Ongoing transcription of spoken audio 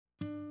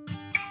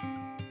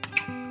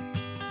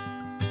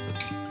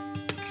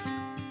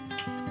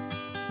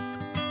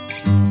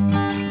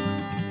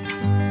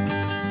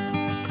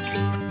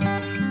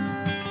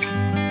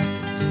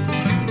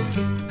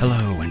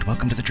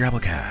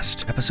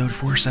Drabblecast, episode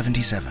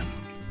 477.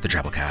 The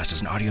Drabblecast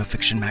is an audio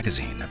fiction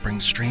magazine that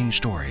brings strange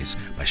stories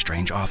by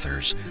strange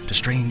authors to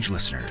strange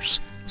listeners,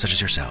 such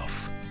as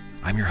yourself.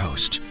 I'm your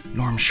host,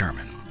 Norm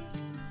Sherman.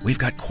 We've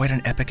got quite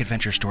an epic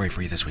adventure story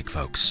for you this week,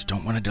 folks.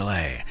 Don't want to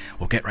delay.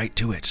 We'll get right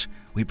to it.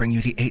 We bring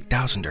you The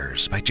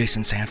 8000ers by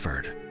Jason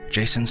Sanford.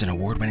 Jason's an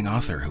award-winning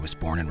author who was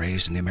born and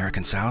raised in the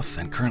American South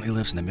and currently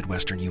lives in the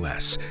Midwestern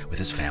U.S. with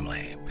his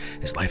family.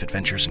 His life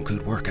adventures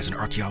include work as an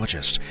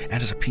archaeologist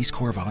and as a Peace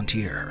Corps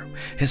volunteer.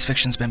 His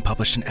fiction's been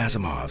published in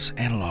Asimov's,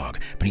 Analog,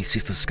 Beneath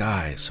Ceaseless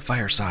Skies,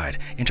 Fireside,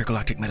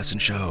 Intergalactic Medicine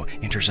Show,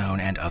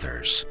 Interzone, and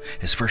others.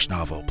 His first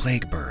novel,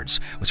 Plague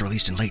Birds, was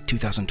released in late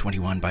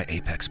 2021 by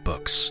Apex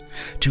Books.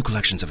 Two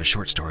collections of his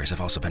short stories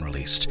have also been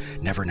released,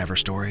 Never Never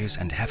Stories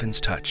and Heaven's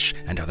Touch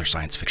and Other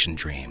Science Fiction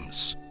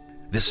Dreams.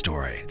 This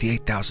story, The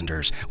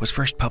 8000ers, was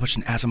first published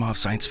in Asimov's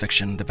Science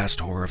Fiction, The Best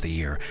Horror of the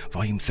Year,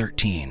 Volume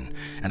 13,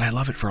 and I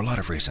love it for a lot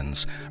of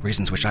reasons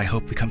which I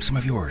hope become some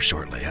of yours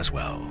shortly as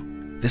well.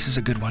 This is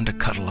a good one to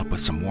cuddle up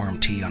with some warm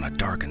tea on a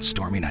dark and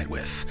stormy night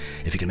with,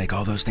 if you can make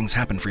all those things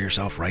happen for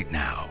yourself right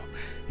now.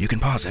 You can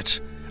pause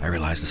it. I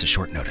realize this is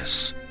short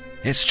notice.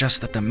 It's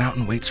just that the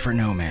mountain waits for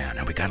no man,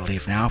 and we gotta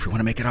leave now if we want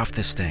to make it off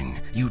this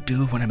thing. You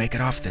do want to make it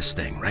off this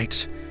thing,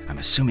 right? I'm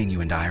assuming you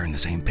and I are on the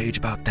same page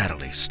about that at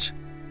least.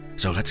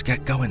 So let's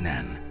get going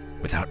then.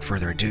 Without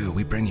further ado,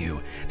 we bring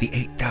you The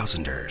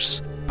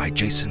 8000ers by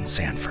Jason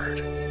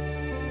Sanford.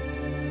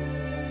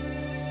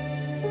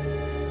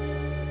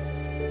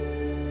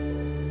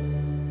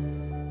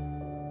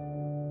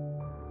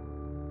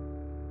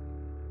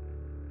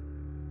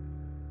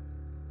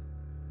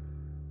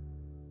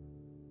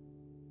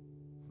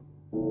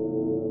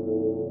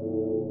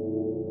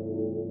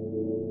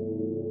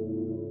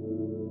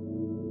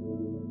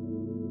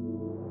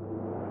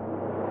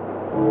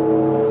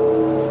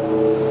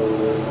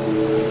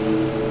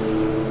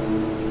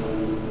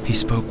 He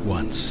spoke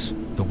once,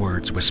 the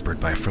words whispered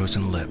by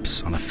frozen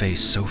lips on a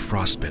face so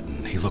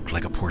frostbitten he looked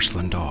like a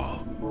porcelain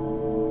doll.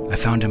 I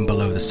found him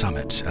below the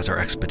summit as our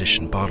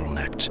expedition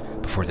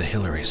bottlenecked before the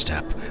Hillary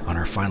Step on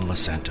our final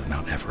ascent of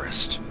Mount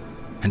Everest.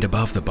 And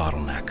above the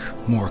bottleneck,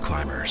 more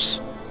climbers,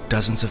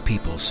 dozens of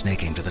people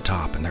snaking to the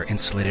top in their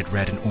insulated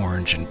red and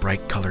orange and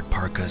bright-colored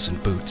parkas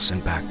and boots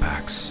and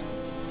backpacks,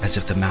 as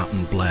if the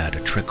mountain bled a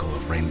trickle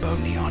of rainbow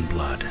neon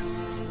blood.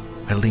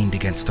 I leaned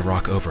against the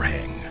rock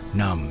overhang,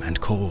 numb and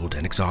cold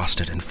and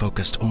exhausted and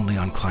focused only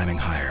on climbing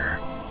higher.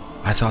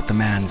 I thought the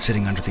man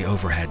sitting under the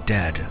overhead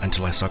dead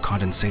until I saw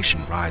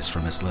condensation rise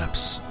from his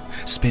lips.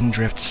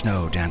 Spindrift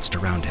snow danced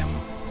around him.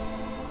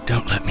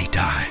 "Don't let me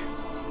die,"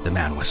 the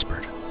man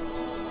whispered.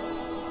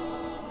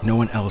 No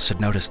one else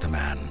had noticed the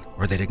man,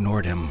 or they'd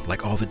ignored him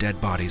like all the dead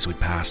bodies we'd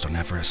passed on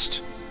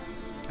Everest.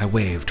 I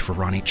waved for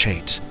Ronnie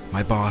Chait,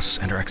 my boss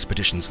and our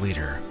expedition's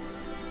leader.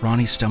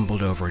 Ronnie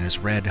stumbled over in his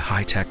red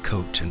high-tech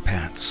coat and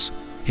pants.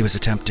 He was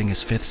attempting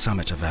his 5th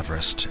summit of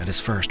Everest, and his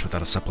first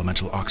without a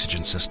supplemental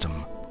oxygen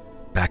system.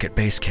 Back at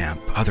base camp,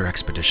 other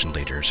expedition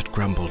leaders had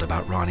grumbled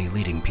about Ronnie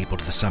leading people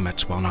to the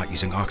summit while not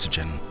using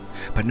oxygen,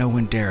 but no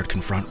one dared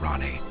confront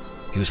Ronnie.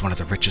 He was one of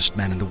the richest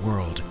men in the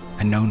world,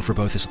 and known for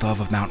both his love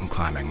of mountain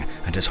climbing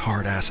and his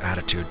hard-ass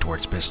attitude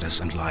towards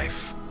business and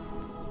life.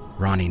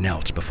 Ronnie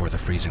knelt before the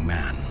freezing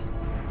man.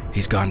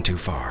 "He's gone too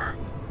far,"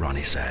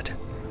 Ronnie said.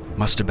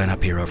 "Must have been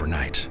up here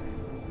overnight."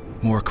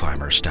 More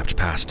climbers stepped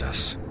past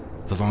us.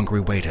 The longer we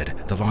waited,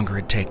 the longer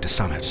it'd take to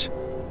summit.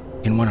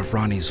 In one of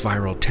Ronnie's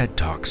viral TED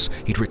Talks,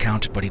 he'd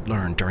recounted what he'd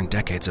learned during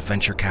decades of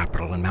venture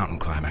capital and mountain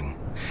climbing.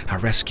 How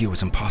rescue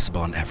was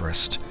impossible on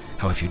Everest.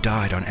 How if you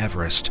died on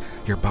Everest,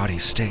 your body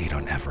stayed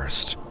on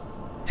Everest.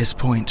 His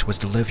point was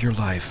to live your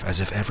life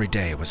as if every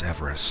day was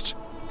Everest.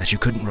 That you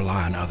couldn't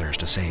rely on others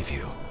to save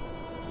you.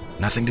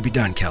 "Nothing to be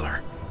done,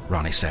 Keller,"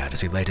 Ronnie said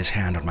as he laid his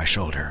hand on my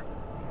shoulder.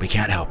 "We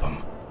can't help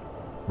him."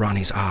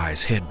 Ronnie's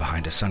eyes hid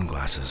behind his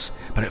sunglasses,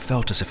 but it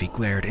felt as if he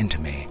glared into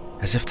me,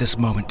 as if this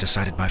moment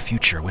decided my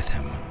future with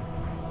him.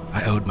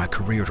 I owed my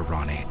career to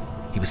Ronnie.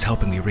 He was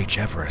helping me reach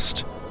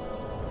Everest.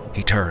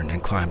 He turned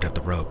and climbed up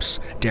the ropes,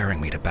 daring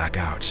me to back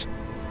out.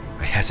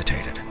 I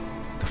hesitated.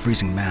 The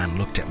freezing man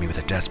looked at me with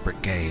a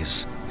desperate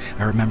gaze.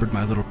 I remembered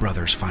my little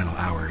brother's final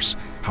hours,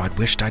 how I'd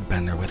wished I'd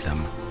been there with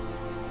him.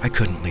 I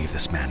couldn't leave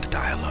this man to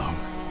die alone.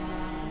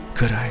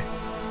 Could I?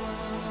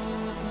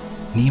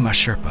 Nima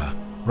Sherpa,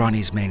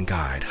 Ronnie's main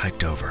guide,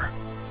 hiked over.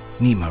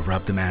 Nima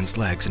rubbed the man's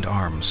legs and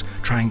arms,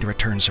 trying to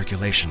return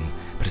circulation,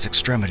 but his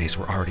extremities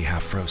were already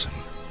half frozen.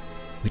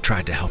 We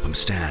tried to help him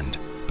stand,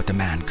 but the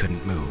man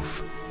couldn't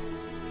move.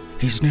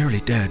 "He's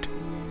nearly dead,"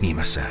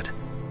 Nima said.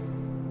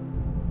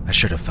 I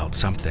should have felt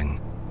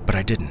something, but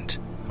I didn't.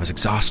 I was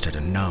exhausted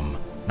and numb,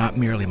 not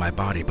merely my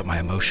body but my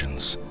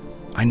emotions.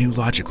 I knew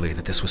logically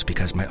that this was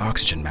because my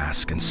oxygen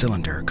mask and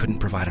cylinder couldn't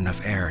provide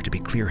enough air to be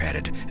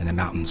clear-headed in the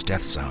mountain's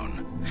death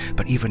zone.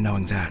 But even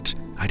knowing that,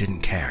 I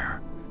didn't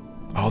care.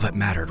 All that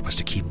mattered was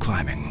to keep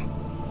climbing.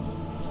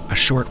 A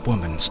short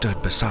woman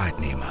stood beside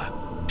Nima.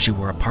 She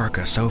wore a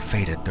parka so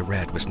faded the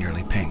red was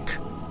nearly pink.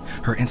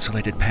 Her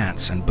insulated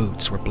pants and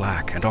boots were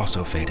black and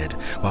also faded,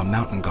 while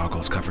mountain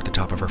goggles covered the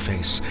top of her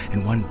face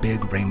in one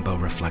big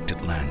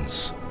rainbow-reflected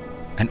lens.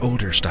 An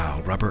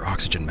older-style rubber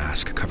oxygen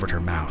mask covered her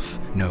mouth,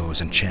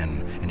 nose, and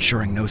chin,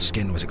 ensuring no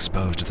skin was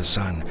exposed to the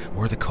sun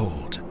or the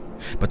cold.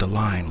 But the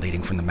line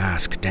leading from the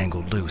mask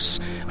dangled loose,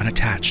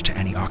 unattached to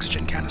any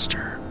oxygen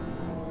canister.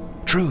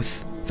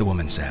 "Truth," the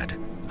woman said.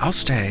 "I'll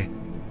stay.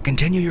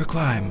 Continue your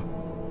climb."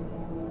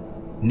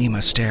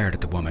 Nima stared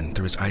at the woman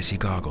through his icy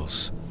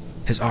goggles.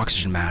 His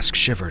oxygen mask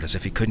shivered as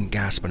if he couldn't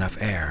gasp enough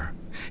air.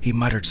 He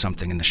muttered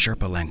something in the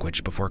Sherpa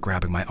language before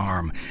grabbing my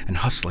arm and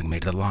hustling me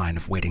to the line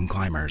of waiting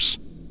climbers.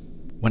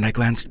 When I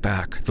glanced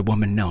back, the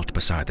woman knelt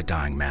beside the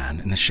dying man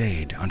in the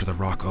shade under the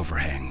rock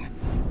overhang.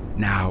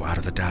 Now, out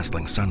of the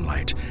dazzling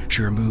sunlight,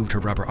 she removed her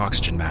rubber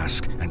oxygen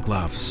mask and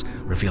gloves,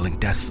 revealing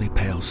deathly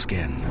pale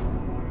skin.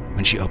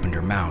 When she opened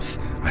her mouth,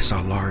 I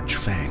saw large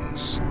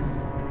fangs.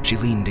 She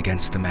leaned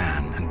against the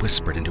man and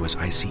whispered into his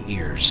icy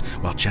ears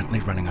while gently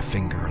running a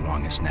finger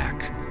along his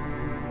neck.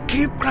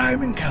 "Keep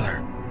climbing,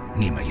 Keller,"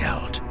 Nima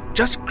yelled.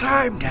 "Just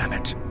climb, damn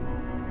it."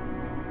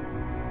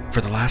 For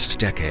the last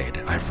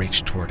decade, I've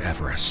reached toward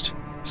Everest,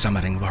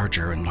 summiting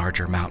larger and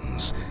larger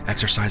mountains,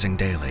 exercising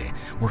daily,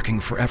 working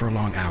forever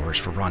long hours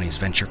for Ronnie's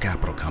venture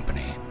capital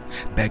company,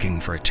 begging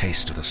for a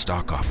taste of the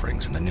stock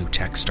offerings in the new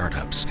tech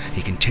startups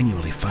he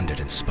continually funded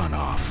and spun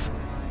off.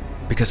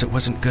 Because it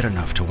wasn't good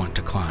enough to want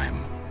to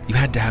climb. You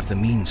had to have the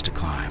means to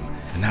climb,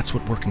 and that's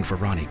what working for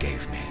Ronnie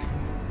gave me.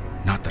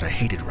 Not that I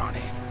hated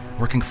Ronnie.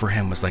 Working for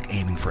him was like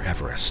aiming for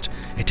Everest.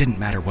 It didn't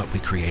matter what we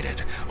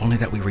created, only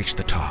that we reached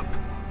the top.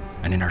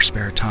 And in our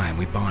spare time,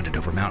 we bonded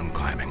over mountain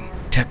climbing,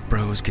 tech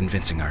bros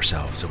convincing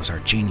ourselves it was our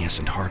genius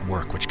and hard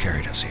work which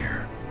carried us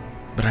here.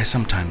 But I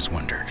sometimes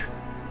wondered.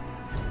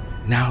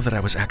 Now that I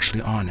was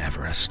actually on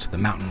Everest, the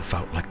mountain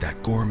felt like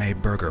that gourmet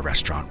burger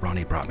restaurant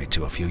Ronnie brought me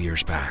to a few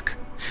years back.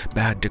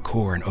 Bad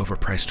decor and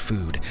overpriced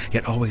food,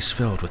 yet always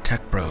filled with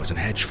tech bros and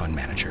hedge fund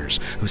managers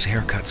whose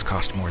haircuts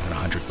cost more than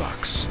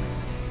 $100.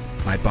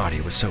 My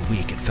body was so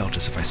weak it felt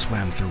as if I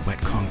swam through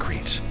wet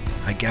concrete.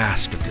 I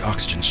gasped with the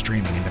oxygen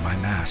streaming into my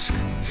mask.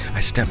 I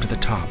stepped to the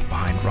top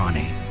behind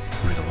Ronnie.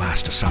 We were the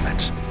last to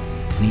summit.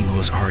 Nima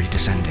was already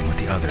descending with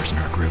the others in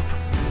our group.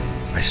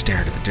 I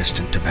stared at the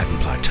distant Tibetan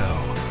plateau,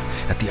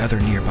 at the other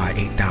nearby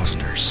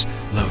 8,000ers,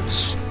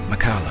 Lhotse,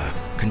 Makala,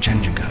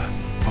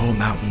 Kanchenjunga, all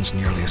mountains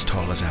nearly as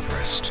tall as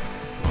Everest.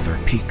 All their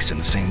peaks in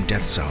the same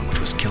death zone which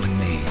was killing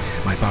me,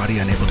 my body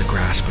unable to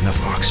grasp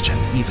enough oxygen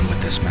even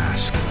with this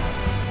mask.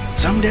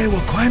 "Someday we'll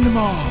climb them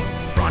all,"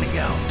 Ronnie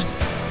yelled.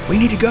 "We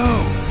need to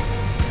go."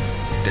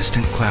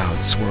 Distant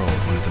clouds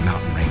swirled one of the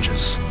mountain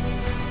ranges.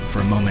 For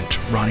a moment,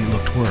 Ronnie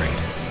looked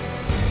worried.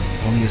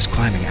 Only his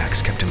climbing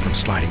axe kept him from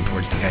sliding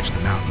towards the edge of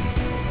the mountain.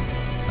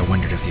 I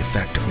wondered if the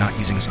effect of not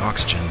using his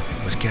oxygen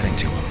was getting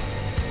to him.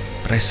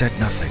 But I said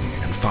nothing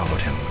and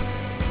followed him.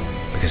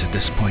 Because at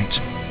this point,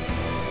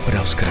 what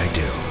else could I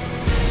do?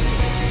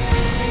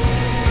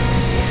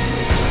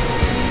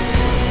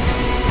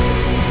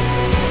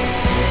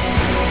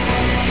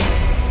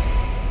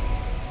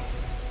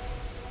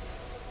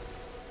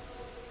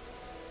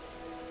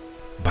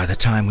 By the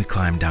time we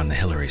climbed down the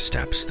Hillary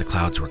steps, the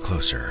clouds were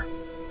closer.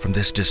 From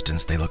this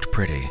distance, they looked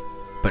pretty,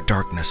 but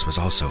darkness was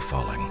also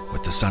falling,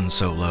 with the sun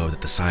so low that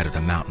the side of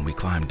the mountain we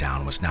climbed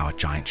down was now a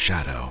giant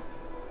shadow.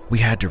 We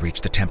had to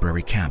reach the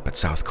temporary camp at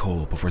South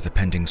Col before the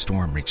pending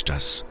storm reached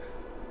us.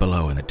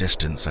 Below in the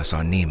distance, I saw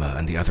Nima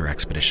and the other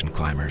expedition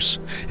climbers.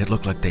 It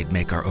looked like they'd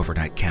make our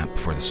overnight camp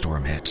before the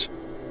storm hit.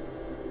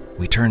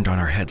 We turned on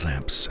our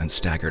headlamps and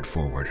staggered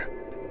forward.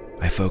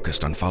 I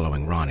focused on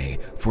following Ronnie,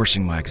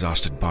 forcing my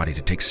exhausted body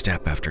to take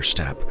step after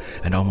step,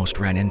 and almost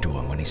ran into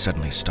him when he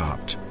suddenly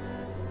stopped.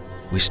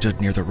 We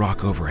stood near the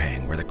rock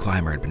overhang where the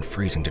climber had been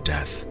freezing to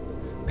death.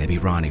 Maybe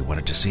Ronnie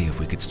wanted to see if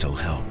we could still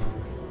help.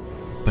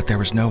 But there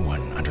was no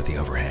one under the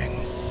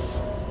overhang.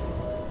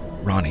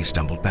 Ronnie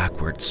stumbled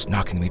backwards,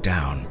 knocking me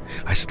down.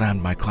 I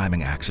slammed my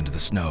climbing axe into the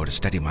snow to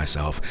steady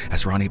myself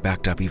as Ronnie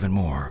backed up even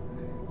more.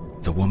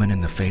 The woman in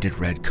the faded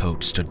red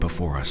coat stood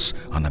before us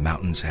on the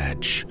mountain's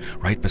edge,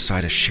 right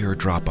beside a sheer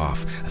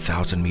drop-off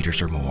 1,000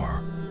 meters or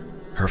more.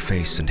 Her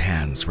face and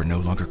hands were no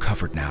longer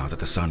covered now that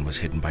the sun was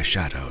hidden by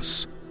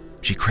shadows.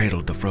 She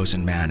cradled the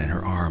frozen man in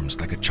her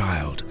arms like a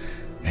child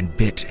and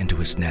bit into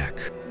his neck.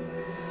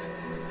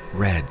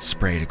 Red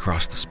sprayed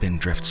across the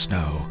spindrift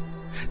snow.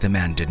 The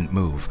man didn't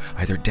move,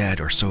 either dead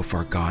or so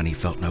far gone he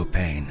felt no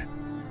pain.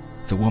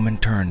 The woman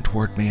turned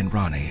toward me and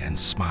Ronnie and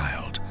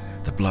smiled,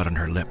 the blood on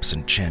her lips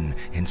and chin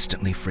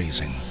instantly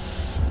freezing.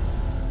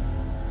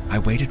 "I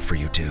waited for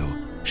you two,"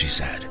 she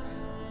said.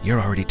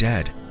 "You're already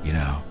dead, you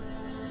know."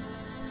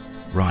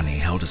 Ronnie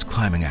held his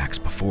climbing axe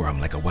before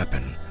him like a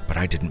weapon, but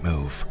I didn't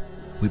move.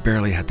 We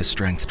barely had the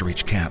strength to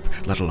reach camp,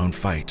 let alone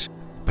fight.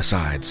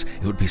 Besides,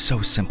 it would be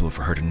so simple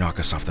for her to knock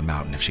us off the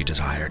mountain if she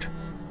desired.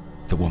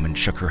 The woman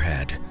shook her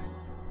head.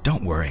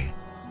 "Don't worry.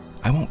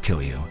 I won't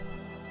kill you.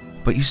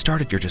 But you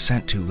started your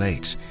descent too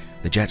late.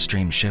 The jet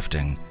stream's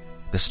shifting.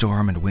 The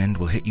storm and wind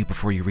will hit you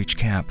before you reach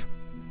camp."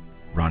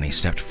 Ronnie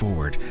stepped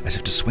forward as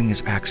if to swing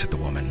his axe at the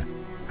woman.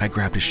 I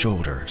grabbed his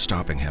shoulder,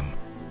 stopping him.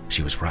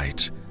 She was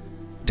right.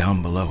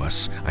 Down below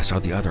us, I saw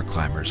the other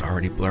climbers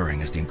already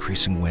blurring as the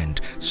increasing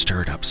wind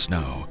stirred up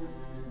snow.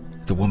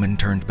 The woman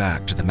turned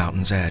back to the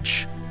mountain's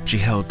edge. She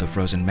held the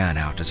frozen man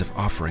out as if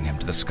offering him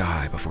to the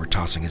sky before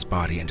tossing his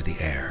body into the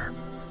air.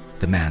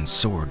 The man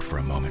soared for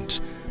a moment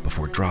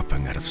before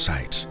dropping out of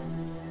sight.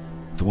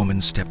 The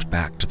woman stepped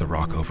back to the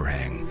rock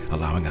overhang,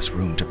 allowing us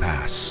room to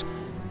pass.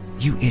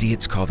 "You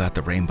idiots call that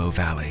the Rainbow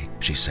Valley,"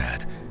 she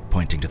said,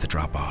 pointing to the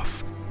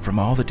drop-off. "From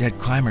all the dead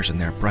climbers in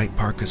their bright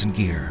parkas and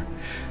gear.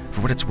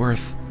 For what it's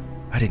worth,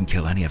 I didn't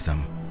kill any of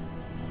them."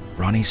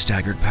 Ronnie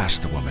staggered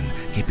past the woman,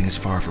 keeping as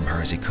far from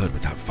her as he could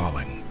without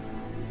falling.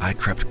 I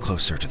crept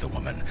closer to the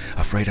woman,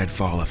 afraid I'd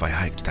fall if I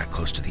hiked that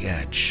close to the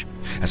edge.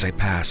 As I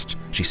passed,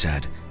 she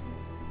said,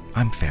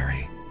 "I'm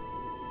Fairy."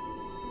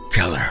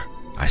 "Kill her,"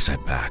 I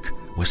said back,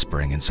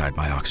 whispering inside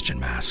my oxygen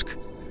mask.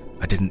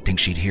 I didn't think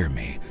she'd hear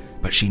me,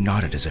 but she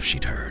nodded as if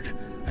she'd heard,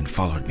 and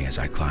followed me as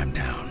I climbed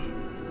down.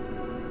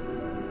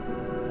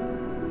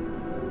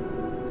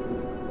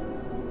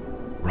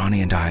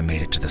 Ronnie and I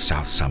made it to the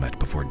south summit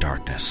before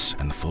darkness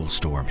and the full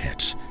storm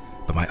hit,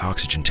 but my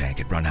oxygen tank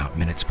had run out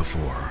minutes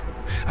before.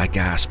 I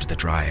gasped at the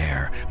dry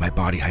air, my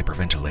body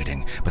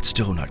hyperventilating, but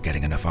still not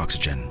getting enough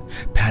oxygen.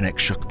 Panic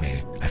shook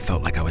me. I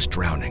felt like I was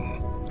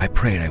drowning. I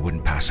prayed I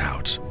wouldn't pass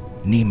out.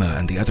 Nima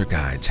and the other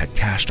guides had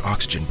cached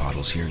oxygen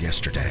bottles here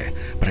yesterday,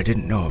 but I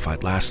didn't know if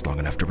I'd last long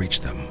enough to reach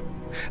them.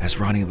 As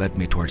Ronnie led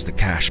me towards the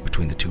cache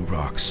between the two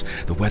rocks,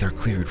 the weather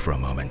cleared for a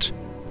moment.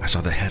 I saw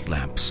the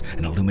headlamps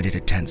and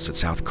illuminated tents at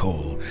South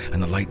Cole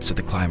and the lights of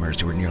the climbers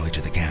who were nearly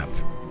to the camp.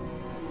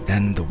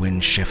 Then the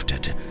wind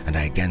shifted, and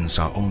I again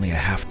saw only a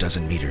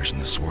half-dozen meters in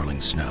the swirling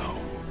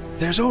snow.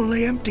 "There's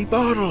only empty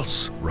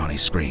bottles!" Ronnie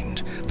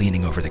screamed,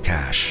 leaning over the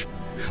cache.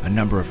 A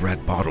number of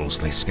red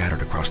bottles lay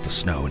scattered across the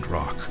snow and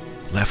rock,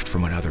 left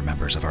from when other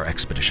members of our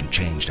expedition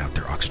changed out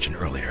their oxygen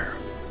earlier.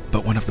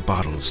 But one of the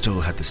bottles still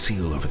had the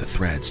seal over the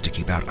threads to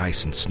keep out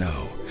ice and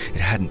snow.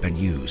 It hadn't been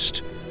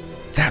used.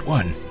 "That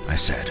one," I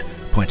said,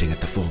 pointing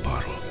at the full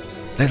bottle.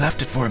 "They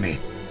left it for me."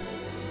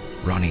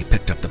 Ronnie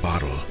picked up the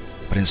bottle,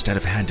 but instead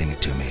of handing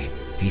it to me,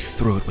 he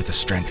threw it with a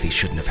strength he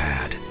shouldn't have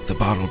had. The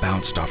bottle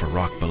bounced off a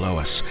rock below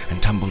us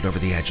and tumbled over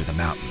the edge of the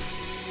mountain.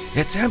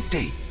 "It's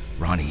empty!"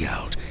 Ronnie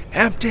yelled.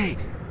 "Empty!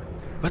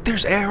 But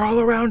there's air all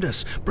around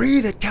us!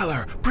 Breathe it,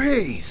 Keller!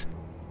 Breathe!"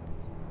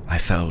 I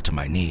fell to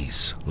my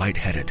knees,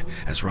 lightheaded,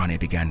 as Ronnie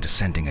began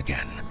descending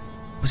again.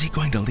 Was he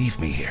going to leave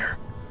me here?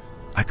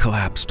 I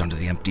collapsed onto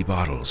the empty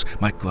bottles,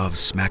 my gloves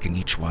smacking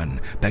each one,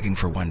 begging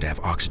for one to have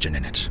oxygen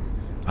in it.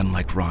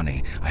 Unlike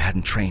Ronnie, I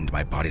hadn't trained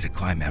my body to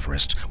climb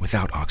Everest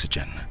without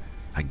oxygen.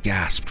 I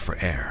gasped for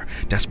air,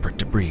 desperate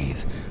to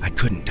breathe. I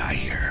couldn't die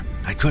here.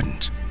 I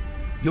couldn't.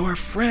 "Your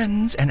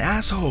friend's an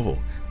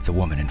asshole," the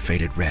woman in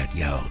faded red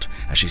yelled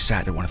as she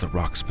sat at one of the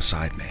rocks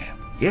beside me.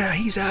 "Yeah,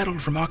 he's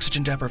addled from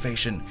oxygen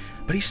deprivation,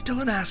 but he's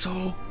still an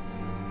asshole."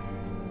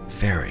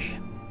 Fairy,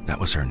 that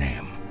was her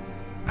name.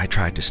 I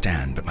tried to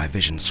stand, but my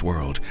vision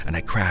swirled, and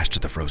I crashed to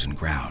the frozen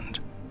ground.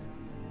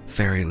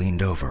 Fairy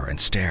leaned over and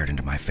stared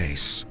into my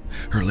face.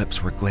 Her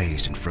lips were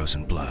glazed in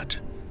frozen blood.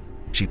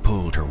 She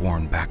pulled her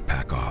worn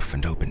backpack off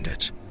and opened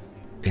it.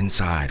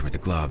 Inside were the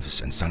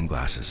gloves and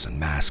sunglasses and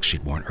mask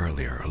she'd worn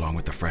earlier, along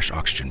with the fresh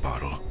oxygen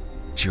bottle.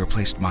 She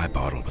replaced my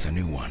bottle with a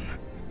new one.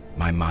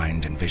 My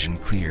mind and vision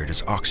cleared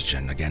as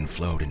oxygen again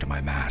flowed into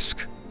my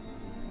mask.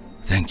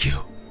 "Thank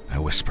you," I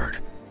whispered.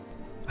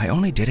 "I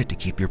only did it to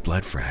keep your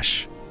blood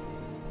fresh."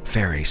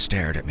 Fairy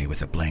stared at me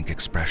with a blank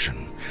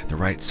expression, the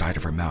right side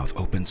of her mouth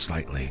opened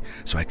slightly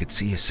so I could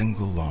see a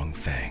single long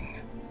fang.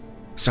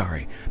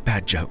 "Sorry,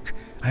 bad joke.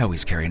 I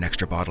always carry an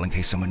extra bottle in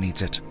case someone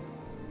needs it."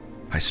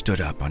 I stood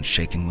up on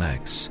shaking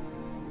legs.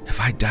 If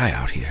you die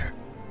out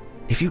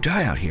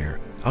here,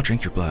 I'll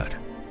drink your blood."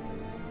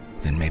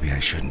 "Then maybe I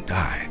shouldn't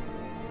die."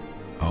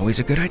 "Always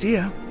a good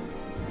idea."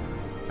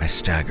 I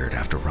staggered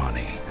after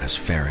Ronnie as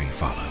Fairy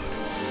followed.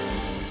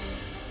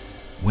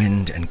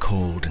 Wind and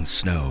cold and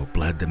snow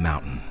bled the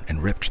mountain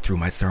and ripped through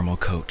my thermal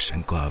coat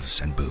and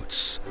gloves and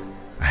boots.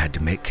 I had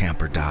to make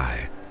camp or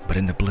die, but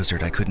in the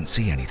blizzard I couldn't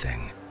see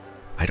anything.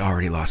 I'd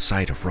already lost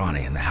sight of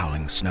Ronnie in the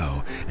howling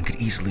snow and could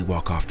easily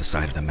walk off the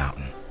side of the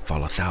mountain,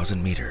 fall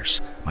 1,000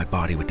 meters. My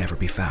body would never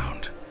be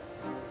found.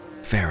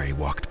 Fairy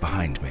walked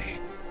behind me.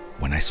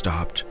 When I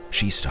stopped,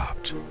 she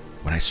stopped.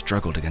 When I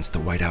struggled against the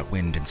whiteout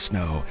wind and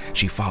snow,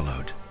 she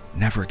followed,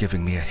 never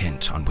giving me a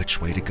hint on which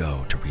way to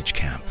go to reach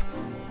camp.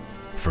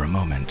 For a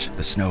moment,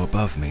 the snow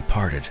above me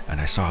parted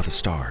and I saw the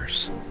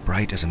stars,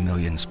 bright as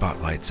 1,000,000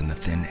 spotlights in the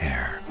thin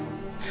air.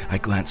 I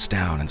glanced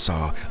down and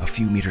saw, a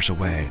few meters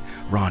away,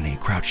 Ronnie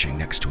crouching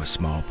next to a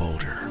small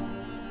boulder.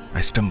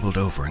 I stumbled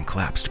over and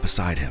collapsed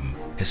beside him.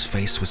 His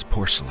face was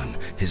porcelain,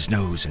 his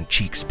nose and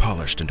cheeks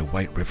polished into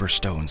white river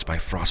stones by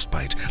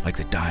frostbite like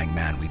the dying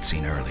man we'd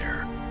seen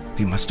earlier.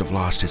 He must have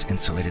lost his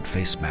insulated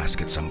face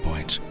mask at some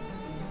point.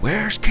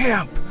 "Where's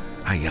camp?"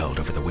 I yelled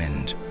over the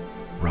wind.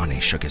 Ronnie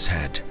shook his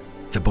head.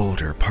 The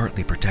boulder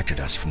partly protected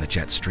us from the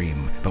jet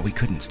stream, but we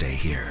couldn't stay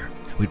here.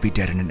 We'd be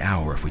dead in an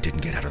hour if we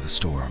didn't get out of the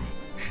storm.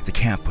 The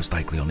camp was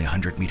likely only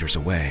 100 meters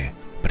away.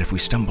 but if we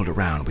stumbled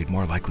around, we'd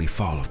more likely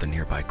fall off the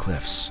nearby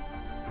cliffs.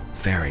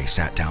 Ferry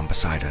sat down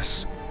beside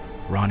us.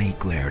 Ronnie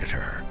glared at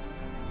her.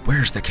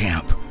 "Where's the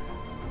camp?"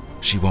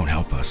 "She won't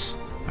help us,"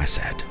 I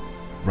said.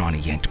 Ronnie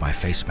yanked my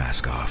face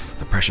mask off,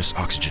 the precious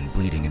oxygen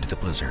bleeding into the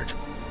blizzard.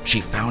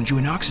 "She found you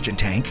an oxygen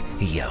tank,"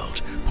 he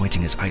yelled,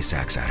 pointing his ice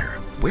axe at her.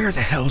 "Where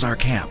the hell's our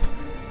camp?"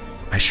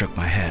 I shook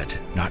my head,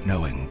 not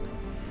knowing.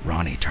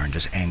 Ronnie turned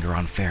his anger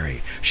on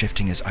Ferry,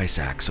 shifting his ice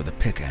axe so the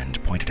pick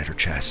end pointed at her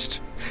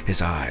chest.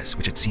 His eyes,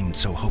 which had seemed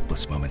so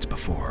hopeless moments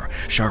before,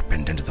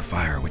 sharpened into the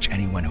fire which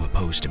anyone who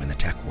opposed him in the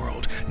tech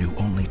world knew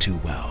only too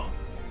well.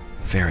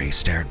 Ferry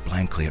stared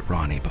blankly at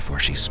Ronnie before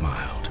she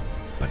smiled,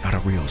 but not a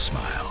real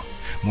smile.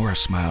 More a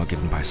smile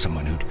given by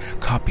someone who'd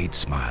copied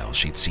smiles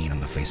she'd seen on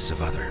the faces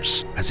of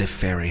others, as if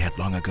Ferry had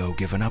long ago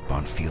given up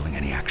on feeling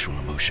any actual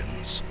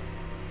emotions.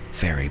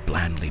 Ferry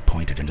blandly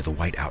pointed into the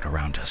whiteout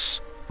around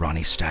us.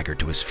 Ronnie staggered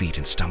to his feet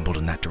and stumbled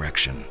in that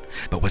direction.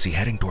 But was he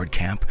heading toward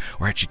camp,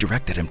 or had she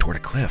directed him toward a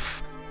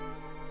cliff?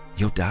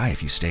 "You'll die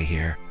if you stay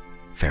here,"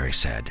 Ferry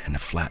said in a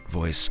flat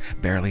voice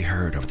barely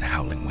heard over the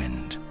howling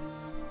wind.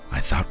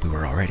 "I thought we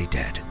were already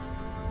dead."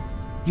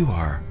 "You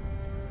are,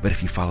 but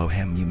if you follow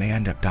him, you may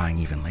end up dying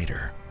even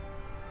later."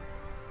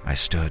 I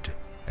stood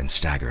and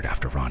staggered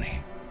after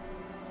Ronnie.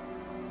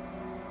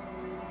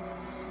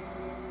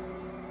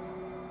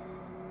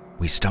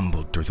 We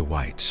stumbled through the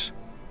white.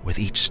 With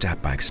each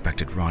step, I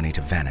expected Ronnie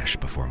to vanish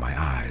before my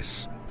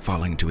eyes,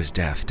 falling to his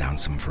death down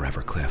some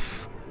forever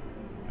cliff.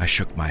 I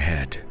shook my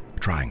head,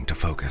 trying to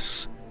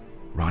focus.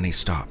 Ronnie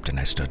stopped and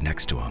I stood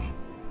next to him.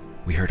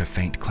 We heard a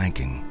faint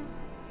clanking.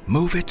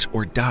 "Move it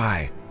or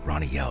die,"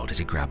 Ronnie yelled as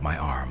he grabbed my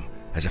arm,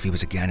 as if he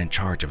was again in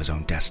charge of his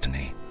own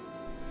destiny.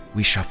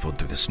 We shuffled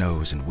through the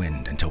snows and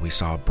wind until we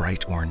saw a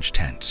bright orange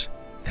tent,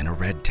 then a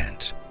red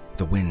tent.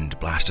 The wind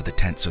blasted the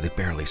tent so they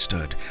barely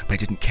stood, but I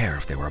didn't care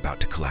if they were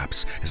about to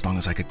collapse as long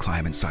as I could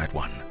climb inside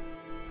one.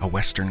 A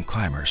Western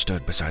climber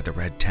stood beside the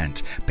red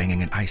tent,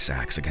 banging an ice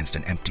axe against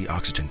an empty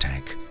oxygen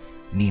tank.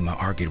 Nima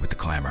argued with the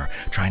climber,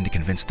 trying to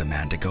convince the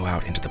man to go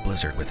out into the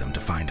blizzard with him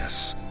to find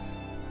us.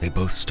 They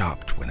both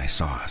stopped when they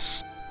saw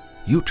us.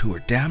 "You two are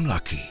damn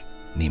lucky,"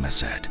 Nima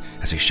said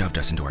as he shoved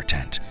us into our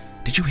tent.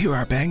 "Did you hear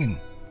our banging?"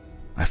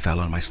 I fell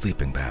on my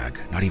sleeping bag,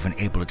 not even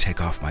able to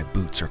take off my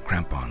boots or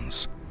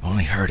crampons.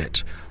 "Only heard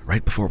it,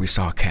 right before we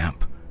saw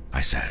camp,"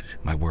 I said,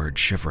 my words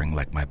shivering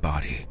like my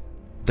body.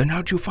 "Then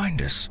how'd you find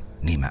us?"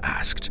 Nima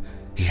asked.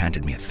 He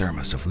handed me a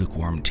thermos of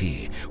lukewarm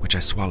tea, which I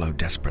swallowed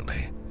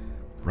desperately.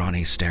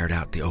 Ronnie stared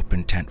out the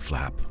open tent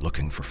flap,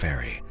 looking for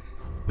Ferry.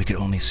 We could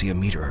only see a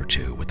meter or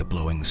two with the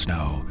blowing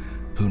snow.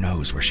 Who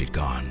knows where she'd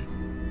gone?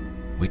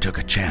 "We took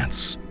a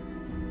chance."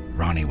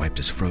 Ronnie wiped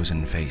his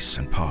frozen face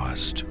and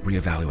paused,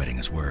 reevaluating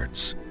his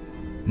words.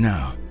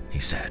 "No," he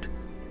said.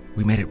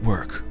 "We made it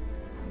work."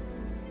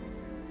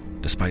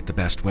 Despite the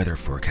best weather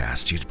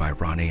forecast used by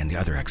Ronnie and the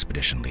other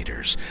expedition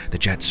leaders, the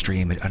jet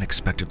stream had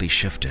unexpectedly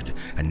shifted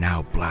and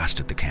now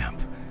blasted the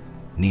camp.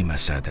 Nima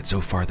said that so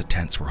far the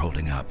tents were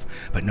holding up,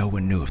 but no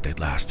one knew if they'd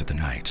last through the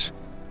night.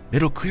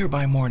 "It'll clear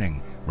by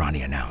morning,"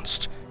 Ronnie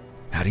announced.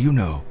 "How do you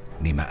know?"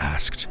 Nima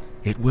asked.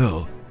 "It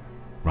will."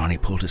 Ronnie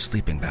pulled his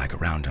sleeping bag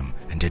around him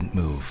and didn't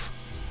move.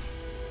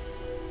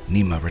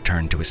 Nima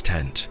returned to his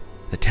tent.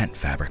 The tent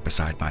fabric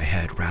beside my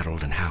head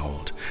rattled and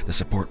howled, the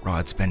support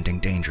rods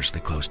bending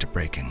dangerously close to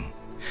breaking.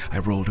 I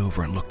rolled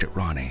over and looked at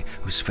Ronnie,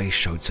 whose face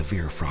showed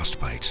severe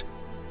frostbite.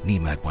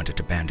 Nima had wanted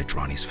to bandage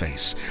Ronnie's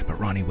face, but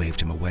Ronnie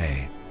waved him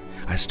away.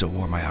 I still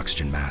wore my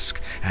oxygen mask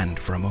and,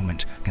 for a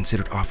moment,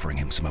 considered offering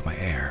him some of my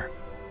air.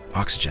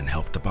 Oxygen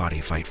helped the body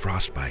fight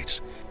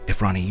frostbite.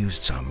 If Ronnie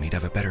used some, he'd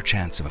have a better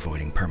chance of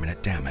avoiding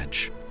permanent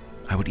damage.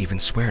 I would even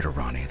swear to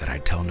Ronnie that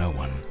I'd tell no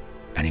one.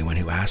 Anyone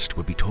who asked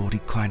would be told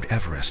he'd climbed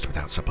Everest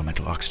without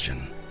supplemental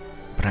oxygen.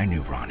 But I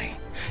knew Ronnie.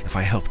 If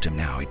I helped him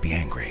now, he'd be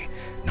angry.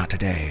 Not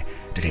today.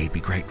 Today he'd be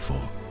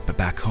grateful. But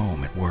back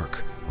home at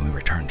work, when we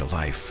returned to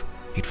life,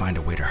 he'd find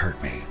a way to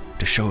hurt me,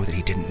 to show that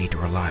he didn't need to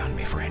rely on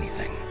me for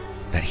anything.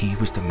 That he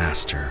was the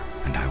master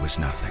and I was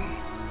nothing.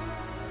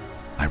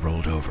 I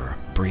rolled over,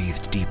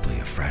 breathed deeply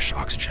of fresh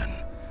oxygen,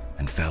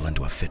 and fell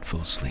into a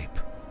fitful sleep.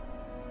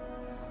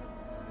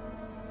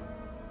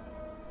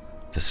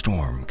 The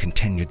storm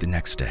continued the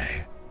next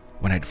day.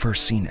 When I'd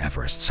first seen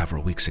Everest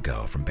several weeks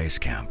ago from base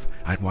camp,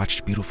 I'd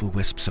watched beautiful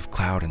wisps of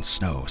cloud and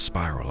snow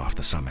spiral off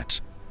the summit.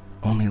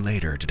 Only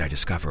later did I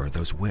discover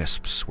those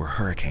wisps were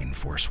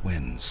hurricane-force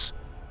winds.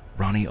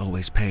 Ronnie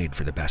always paid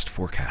for the best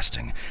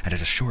forecasting and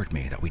had assured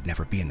me that we'd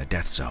never be in the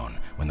death zone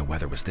when the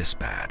weather was this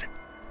bad.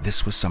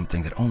 This was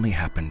something that only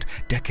happened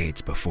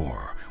decades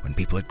before, when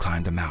people had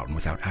climbed a mountain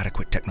without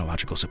adequate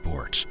technological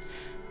support.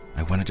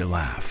 I wanted to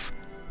laugh,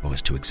 but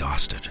was too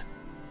exhausted.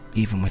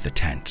 Even with a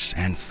tent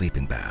and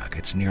sleeping bag,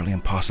 it's nearly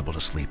impossible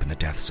to sleep in the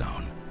death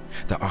zone.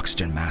 The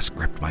oxygen mask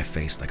gripped my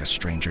face like a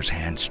stranger's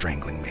hand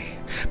strangling me,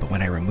 but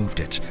when I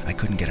removed it, I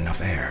couldn't get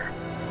enough air.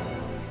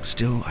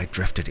 Still, I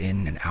drifted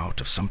in and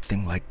out of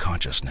something like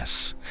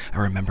consciousness. I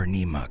remember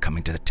Nima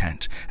coming to the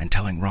tent and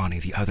telling Ronnie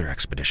the other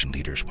expedition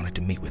leaders wanted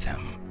to meet with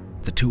him.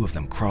 The two of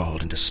them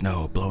crawled into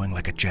snow, blowing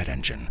like a jet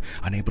engine,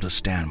 unable to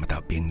stand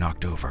without being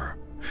knocked over.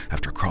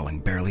 After crawling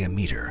barely a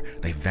meter,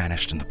 they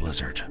vanished in the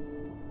blizzard.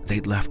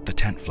 They'd left the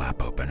tent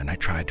flap open, and I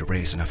tried to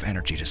raise enough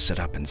energy to sit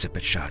up and zip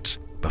it shut.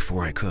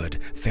 Before I could,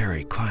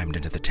 Fairy climbed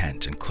into the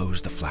tent and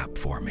closed the flap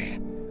for me.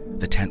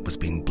 The tent was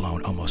being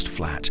blown almost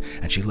flat,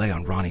 and she lay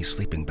on Ronnie's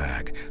sleeping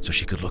bag so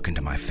she could look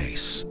into my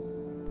face.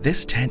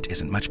 "This tent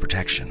isn't much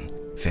protection,"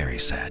 Fairy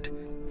said.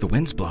 "The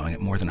wind's blowing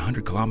at more than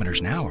 100 kilometers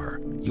an hour.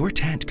 Your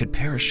tent could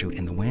parachute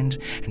in the wind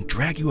and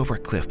drag you over a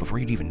cliff before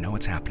you'd even know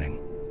what's happening."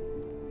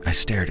 I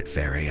stared at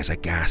Fairy as I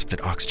gasped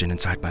at oxygen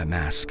inside my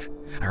mask.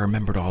 I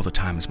remembered all the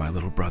times my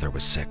little brother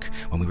was sick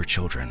when we were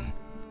children.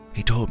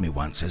 He told me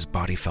once his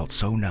body felt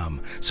so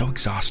numb, so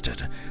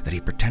exhausted, that he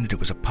pretended it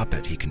was a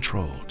puppet he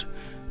controlled.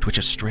 Twitch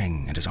a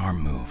string and his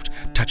arm moved,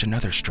 touch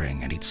another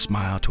string and he'd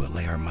smile to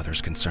allay our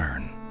mother's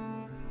concern.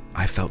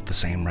 I felt the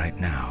same right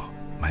now,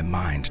 my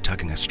mind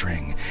tugging a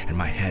string and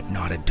my head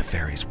nodded to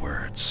Fairy's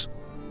words.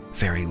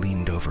 Fairy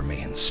leaned over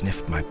me and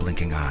sniffed my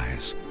blinking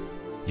eyes.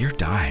 "You're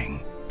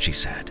dying," she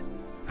said.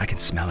 "I can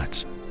smell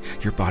it.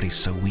 Your body's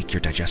so weak your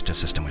digestive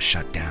system was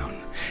shut down.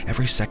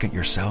 Every second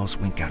your cells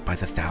wink out by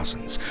the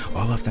thousands,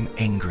 all of them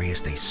angry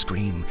as they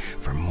scream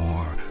for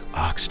more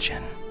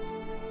oxygen."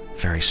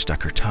 Fairy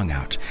stuck her tongue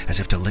out as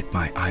if to lick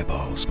my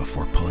eyeballs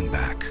before pulling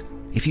back.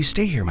 "If you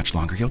stay here much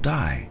longer, you'll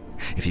die.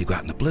 If you go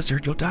out in the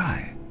blizzard, you'll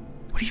die.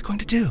 What are you going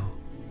to do?"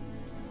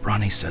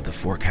 "Ronnie said the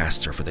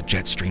forecasts are for the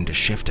jet stream to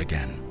shift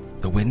again.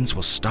 The winds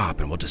will stop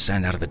and we'll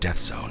descend out of the death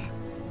zone."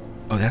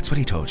 "Oh, that's what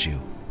he told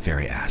you?"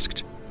 Fairy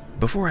asked.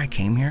 "Before I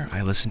came here,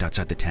 I listened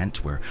outside the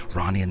tent where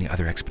Ronnie and the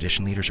other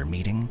expedition leaders are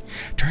meeting.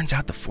 Turns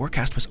out the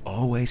forecast was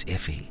always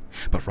iffy,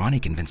 but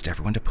Ronnie convinced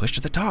everyone to push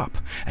to the top,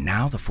 and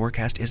now the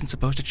forecast isn't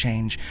supposed to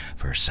change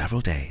for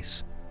several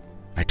days."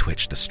 I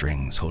twitched the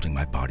strings holding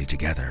my body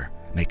together,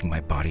 making my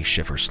body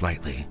shiver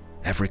slightly.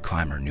 Every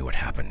climber knew what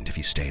happened if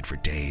you stayed for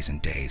days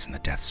and days in the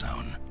death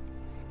zone.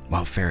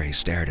 While Fairy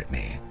stared at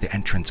me, the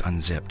entrance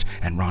unzipped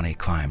and Ronnie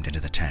climbed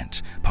into the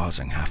tent,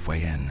 pausing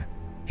halfway in.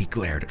 He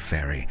glared at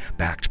Fairy,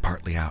 backed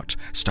partly out,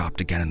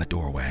 stopped again in the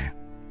doorway.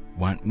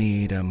 "Want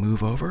me to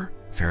move over?"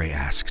 Fairy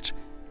asked.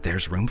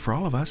 "There's room for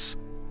all of us."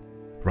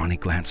 Ronnie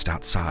glanced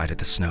outside at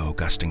the snow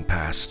gusting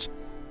past.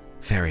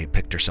 Fairy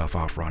picked herself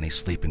off Ronnie's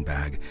sleeping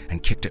bag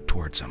and kicked it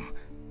towards him.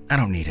 "I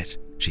don't need it,"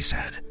 she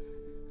said.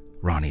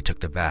 Ronnie took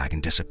the bag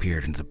and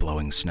disappeared into the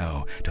blowing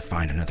snow to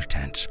find another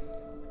tent.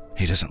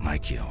 "He doesn't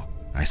like you,"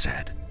 I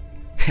said.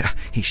 "Yeah,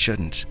 he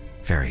shouldn't,"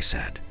 Fairy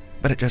said.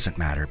 "But it doesn't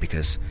matter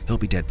because he'll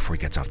be dead before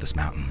he gets off this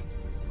mountain."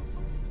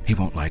 "He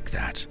won't like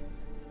that."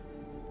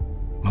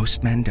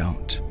 "Most men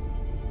don't."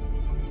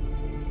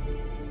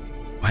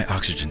 My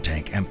oxygen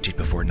tank emptied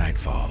before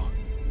nightfall.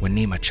 When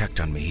Nima checked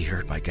on me, he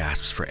heard my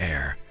gasps for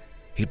air.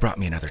 He brought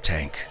me another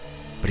tank,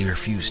 but he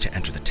refused to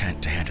enter the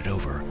tent to hand it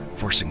over,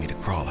 forcing me to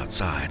crawl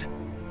outside.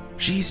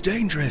 "She's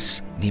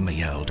dangerous," Nima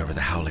yelled over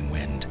the howling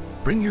wind.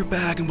 "Bring your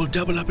bag and we'll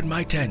double up in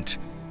my tent."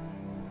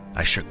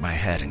 I shook my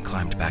head and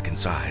climbed back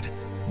inside.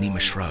 Nima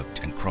shrugged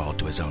and crawled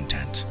to his own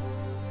tent.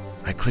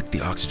 I clicked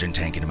the oxygen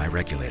tank into my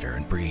regulator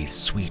and breathed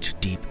sweet,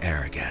 deep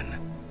air again.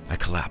 I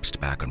collapsed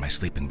back on my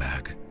sleeping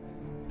bag.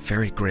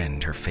 Fairy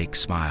grinned her fake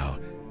smile.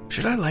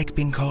 "Should I like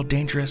being called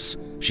dangerous?"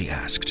 she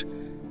asked.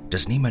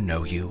 "Does Nima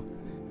know you?"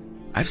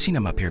 "I've seen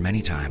him up here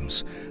many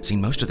times,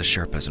 seen most of the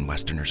Sherpas and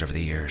Westerners over the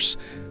years.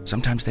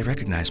 Sometimes they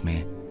recognize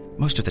me.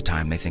 Most of the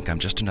time they think I'm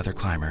just another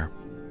climber."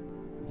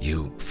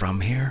 "You from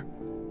here?"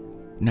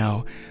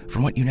 "No,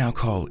 from what you now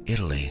call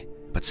Italy.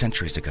 But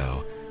centuries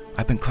ago,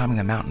 I've been climbing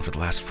the mountain for the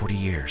last 40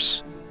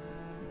 years.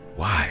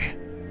 "Why?"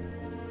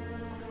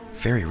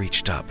 Fairy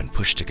reached up and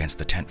pushed against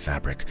the tent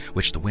fabric,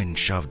 which the wind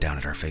shoved down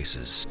at our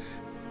faces.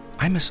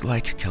 "I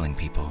mislike killing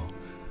people,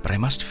 but I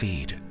must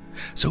feed.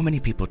 So many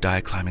people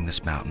die climbing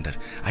this mountain that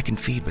I can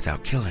feed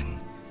without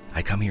killing.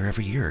 I come here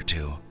every year or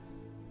two."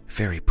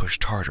 Fairy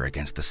pushed harder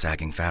against the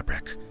sagging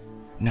fabric.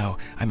 "No,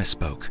 I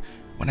misspoke.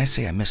 When I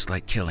say I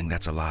mislike killing,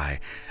 that's a lie.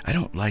 I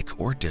don't like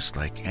or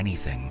dislike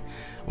anything.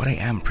 What I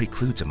am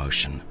precludes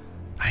emotion.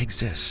 I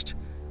exist.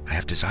 I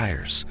have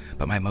desires,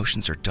 but my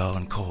emotions are dull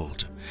and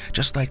cold.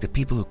 Just like the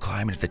people who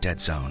climb into the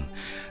dead zone.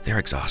 They're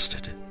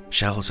exhausted,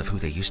 shells of who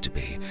they used to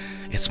be.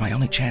 It's my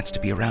only chance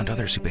to be around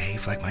others who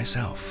behave like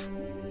myself."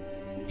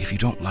 "If you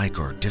don't like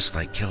or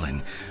dislike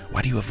killing,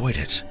 why do you avoid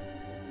it?"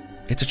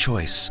 "It's a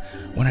choice,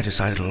 one I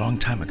decided a long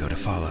time ago to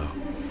follow."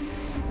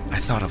 I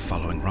thought of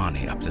following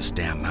Ronnie up this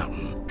damn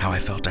mountain, how I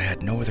felt I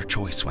had no other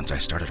choice once I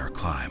started our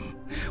climb.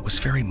 Was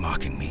Fairy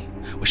mocking me?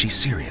 Was she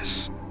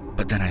serious?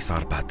 But then I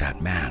thought about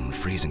that man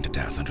freezing to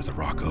death under the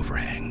rock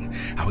overhang,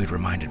 how he'd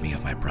reminded me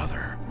of my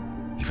brother.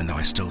 Even though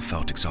I still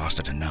felt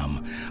exhausted and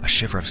numb, a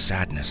shiver of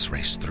sadness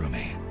raced through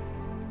me.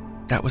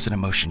 "That was an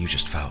emotion you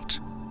just felt,"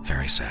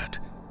 Fairy said.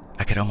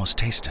 "I could almost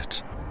taste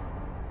it."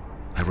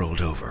 I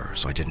rolled over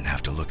so I didn't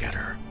have to look at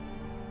her.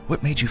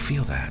 "What made you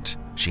feel that?"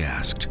 she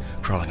asked,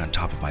 crawling on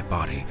top of my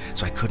body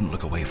so I couldn't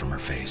look away from her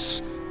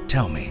face.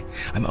 "Tell me.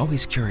 I'm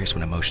always curious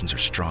when emotions are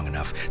strong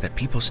enough that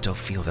people still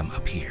feel them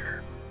up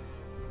here."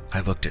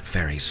 I looked at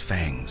Fairy's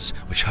fangs,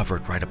 which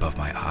hovered right above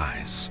my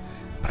eyes,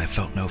 but I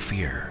felt no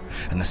fear,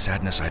 and the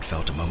sadness I'd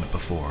felt a moment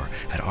before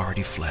had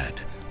already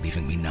fled,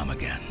 leaving me numb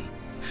again.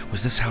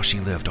 Was this how she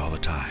lived all the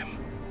time?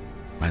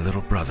 My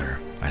little brother,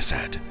 I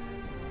said.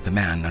 The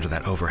man under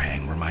that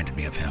overhang reminded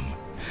me of him.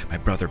 My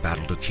brother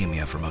battled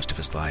leukemia for most of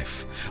his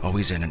life,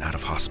 always in and out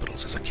of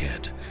hospitals as a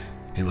kid.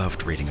 He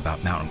loved reading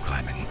about mountain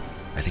climbing.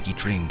 I think he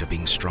dreamed of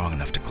being strong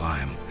enough to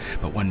climb,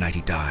 but one night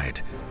he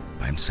died,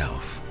 by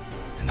himself,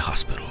 in the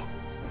hospital,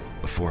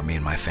 before me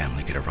and my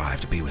family could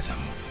arrive to be with him.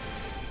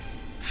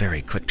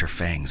 Fairy clicked her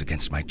fangs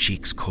against my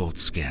cheek's cold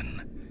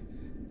skin.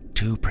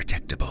 Too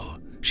predictable,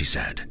 she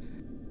said.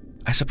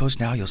 I suppose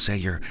now you'll say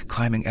you're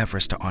climbing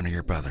Everest to honor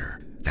your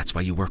brother. That's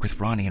why you work with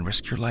Ronnie and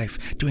risk your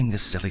life doing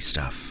this silly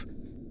stuff.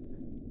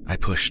 I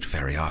pushed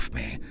Fairy off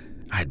me.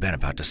 I had been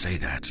about to say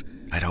that.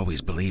 I'd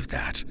always believed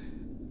that.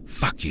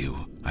 Fuck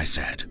you, I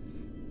said.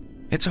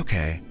 It's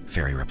okay,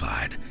 Fairy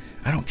replied.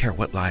 I don't care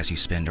what lies you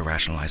spin to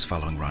rationalize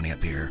following Ronnie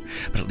up here,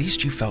 but at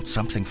least you felt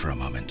something for a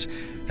moment.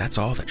 That's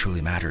all that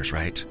truly matters,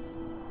 right?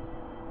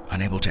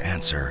 Unable to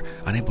answer,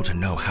 unable to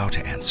know how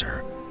to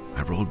answer,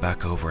 I rolled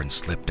back over and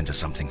slipped into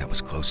something that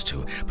was close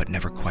to, but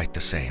never quite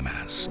the same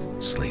as,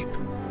 sleep.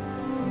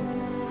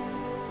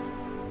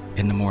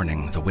 In the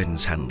morning, the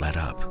winds hadn't let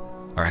up.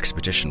 Our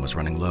expedition was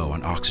running low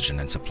on oxygen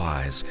and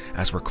supplies,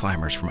 as were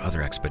climbers from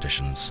other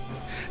expeditions.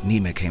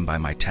 Nima came by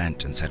my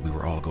tent and said we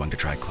were all going to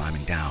try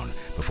climbing down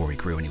before we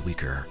grew any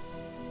weaker.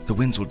 The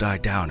winds will die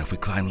down if we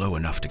climb low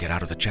enough to get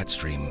out of the jet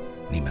stream,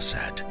 Nima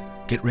said.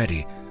 Get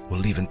ready, we'll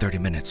leave in 30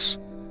 minutes.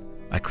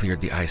 I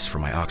cleared the ice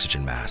from my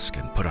oxygen mask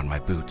and put on my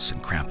boots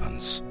and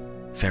crampons.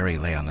 Fairy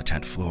lay on the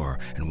tent floor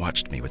and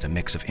watched me with a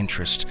mix of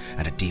interest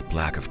and a deep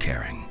lack of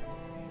caring.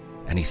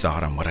 Any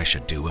thought on what I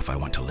should do if I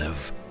want to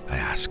live? I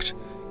asked.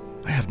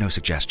 I have no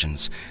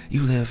suggestions.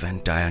 You live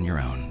and die on your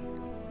own.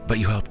 But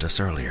you helped us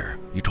earlier.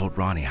 You told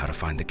Ronnie how to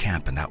find the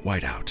camp in that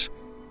whiteout.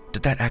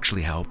 Did that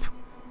actually help?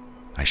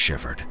 I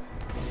shivered.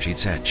 She'd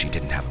said she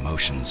didn't have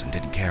emotions and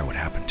didn't care what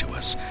happened to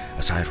us,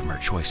 aside from her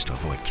choice to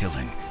avoid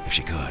killing if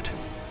she could.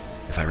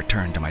 If I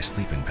returned to my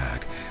sleeping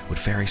bag, would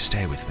Fairy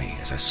stay with me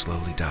as I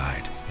slowly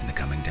died in the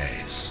coming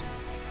days?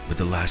 Would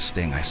the last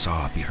thing I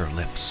saw be her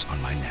lips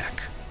on my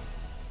neck?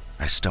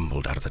 I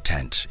stumbled out of the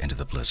tent into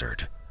the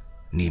blizzard.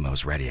 Nima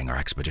was readying our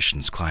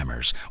expedition's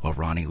climbers while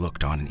Ronnie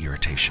looked on in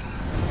irritation.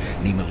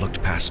 Nima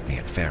looked past me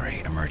at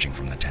Fairy emerging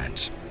from the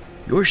tent.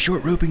 You're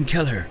short-roping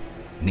killer,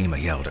 Nima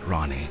yelled at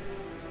Ronnie.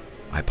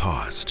 I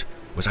paused.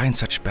 Was I in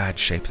such bad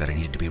shape that I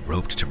needed to be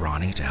roped to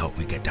Ronnie to help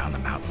me get down the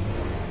mountain?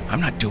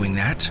 I'm not doing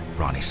that,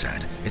 Ronnie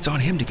said. It's on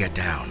him to get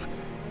down.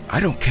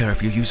 I don't care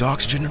if you use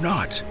oxygen or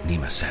not,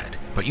 Nima said,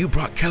 but you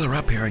brought Keller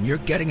up here and you're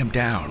getting him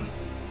down.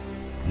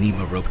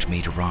 Nima roped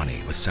me to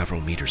Ronnie with several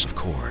meters of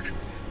cord.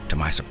 To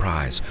my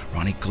surprise,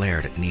 Ronnie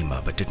glared at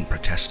Nima but didn't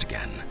protest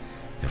again.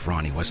 If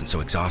Ronnie wasn't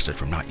so exhausted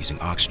from not using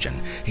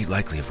oxygen, he'd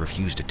likely have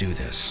refused to do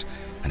this,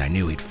 and I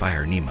knew he'd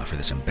fire Nima for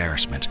this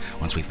embarrassment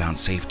once we found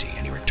safety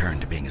and he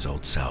returned to being his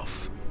old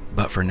self.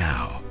 But for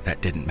now,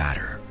 that didn't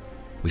matter.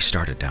 We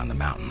started down the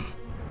mountain.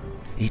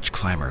 Each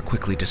climber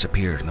quickly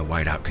disappeared in the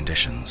whiteout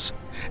conditions.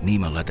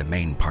 Nima led the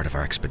main part of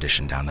our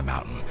expedition down the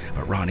mountain,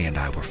 but Ronnie and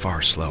I were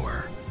far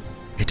slower.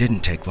 It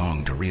didn't take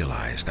long to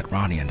realize that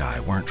Ronnie and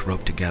I weren't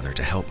roped together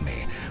to help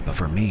me, but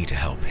for me to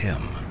help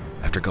him.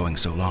 After going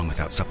so long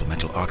without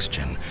supplemental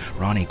oxygen,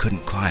 Ronnie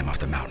couldn't climb off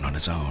the mountain on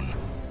his own.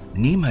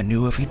 Nima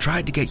knew if he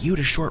tried to get you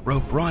to short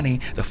rope Ronnie,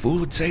 the fool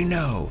would say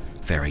no,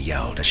 Fairy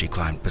yelled as she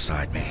climbed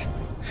beside me.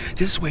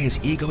 This way his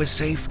ego is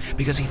safe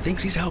because he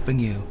thinks he's helping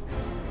you.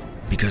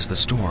 Because the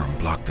storm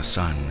blocked the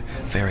sun,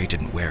 Fairy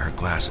didn't wear her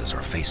glasses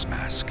or face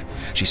mask.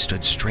 She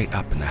stood straight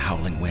up in the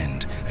howling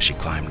wind as she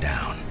climbed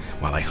down,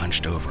 while I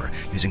hunched over,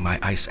 using my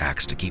ice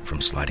axe to keep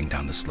from sliding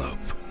down the slope.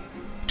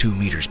 2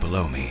 meters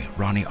below me,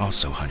 Ronnie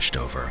also hunched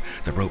over,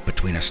 the rope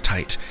between us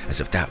tight, as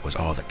if that was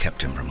all that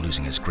kept him from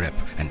losing his grip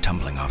and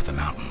tumbling off the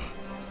mountain.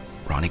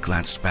 Ronnie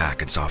glanced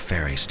back and saw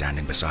Fairy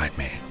standing beside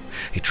me.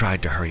 He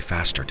tried to hurry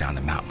faster down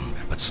the mountain,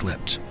 but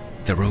slipped.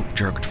 The rope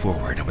jerked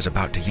forward and was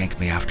about to yank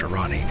me after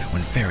Ronnie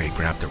when Fairy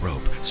grabbed the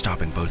rope,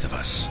 stopping both of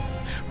us.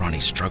 Ronnie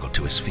struggled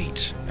to his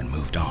feet and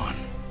moved on.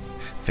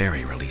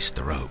 Fairy released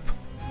the rope.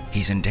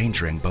 He's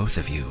endangering both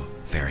of you,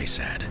 Fairy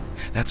said.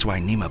 That's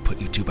why Nima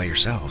put you two by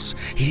yourselves.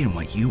 He didn't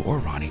want you or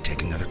Ronnie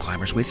taking other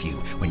climbers with you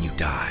when you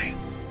die.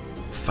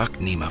 Fuck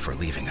Nima for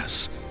leaving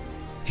us.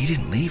 He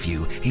didn't leave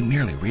you, he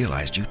merely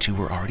realized you two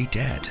were already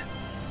dead.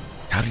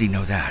 How did he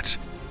know that?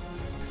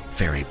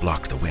 Fairy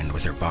blocked the wind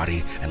with her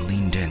body and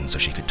leaned in so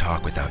she could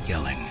talk without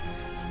yelling.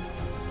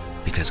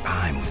 Because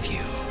I'm with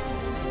you.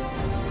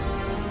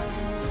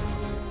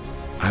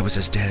 I was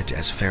as dead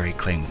as Fairy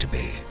claimed to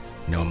be.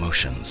 No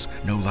emotions,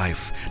 no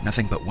life,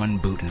 nothing but one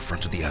boot in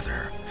front of the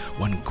other,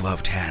 one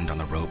gloved hand on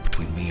the rope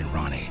between me and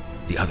Ronnie,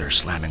 the other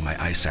slamming my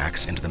ice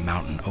axe into the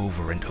mountain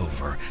over and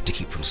over to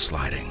keep from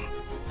sliding.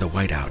 The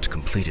whiteout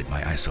completed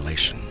my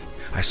isolation.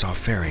 I saw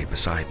Fairy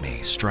beside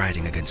me,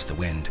 striding against the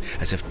wind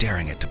as if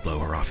daring it to blow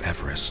her off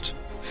Everest.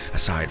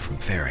 Aside from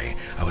Fairy,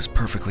 I was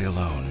perfectly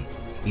alone.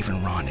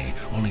 Even Ronnie,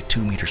 only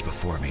 2 meters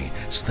before me,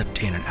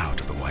 slipped in and out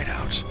of the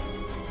whiteout.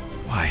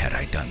 Why had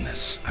I done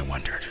this, I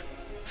wondered.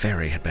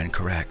 Fairy had been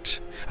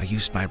correct. I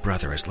used my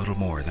brother as little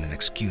more than an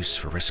excuse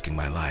for risking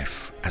my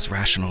life, as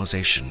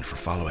rationalization for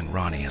following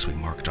Ronnie as we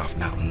marked off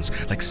mountains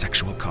like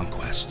sexual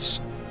conquests.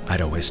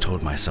 I'd always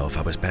told myself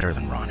I was better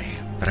than Ronnie,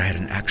 that I had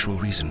an actual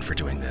reason for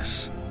doing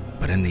this.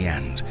 But in the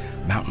end,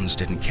 mountains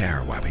didn't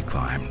care why we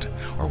climbed,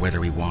 or whether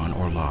we won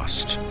or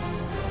lost.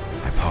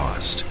 I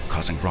paused,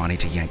 causing Ronnie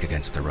to yank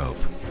against the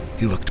rope.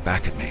 He looked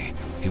back at me.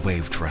 He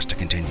waved for us to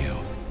continue.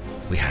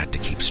 We had to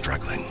keep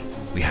struggling.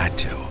 We had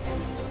to.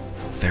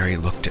 Fairy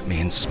looked at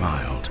me and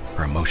smiled,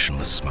 her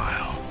emotionless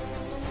smile.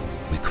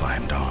 We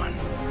climbed on.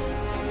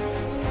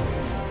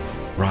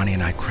 Ronnie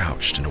and I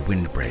crouched in a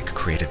windbreak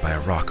created by a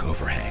rock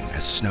overhang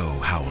as snow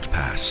howled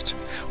past.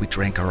 We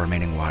drank our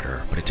remaining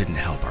water, but it didn't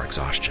help our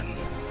exhaustion.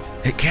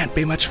 "It can't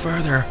be much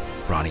further,"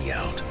 Ronnie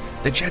yelled.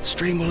 "The jet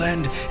stream will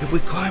end if we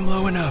climb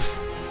low enough."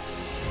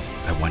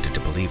 I wanted to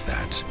believe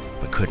that,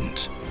 but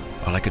couldn't.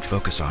 All I could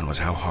focus on was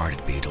how hard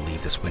it'd be to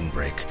leave this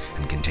windbreak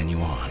and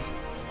continue on.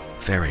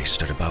 Fairy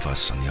stood above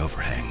us on the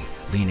overhang,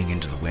 leaning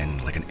into the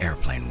wind like an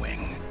airplane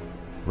wing.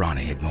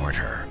 Ronnie ignored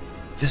her.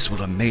 "This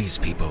will amaze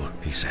people,"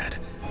 he said.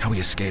 "How he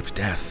escaped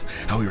death,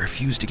 how he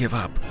refused to give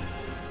up."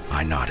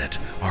 I nodded,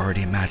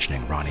 already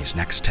imagining Ronnie's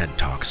next TED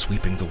Talk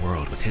sweeping the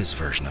world with his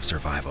version of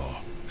survival.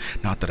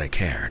 Not that I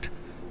cared,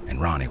 and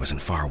Ronnie was in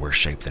far worse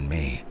shape than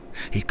me.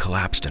 He'd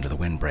collapsed into the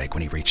windbreak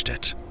when he reached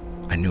it.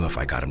 I knew if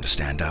I got him to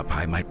stand up,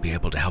 I might be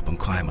able to help him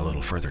climb a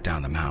little further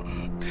down the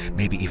mountain,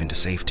 maybe even to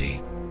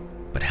safety.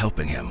 But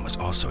helping him was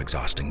also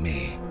exhausting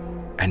me.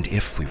 And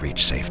if we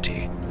reached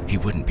safety, he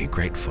wouldn't be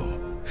grateful.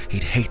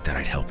 He'd hate that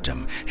I'd helped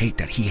him, hate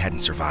that he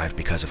hadn't survived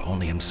because of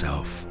only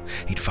himself.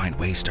 He'd find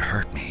ways to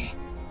hurt me.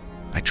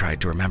 I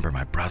tried to remember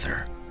my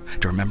brother,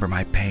 to remember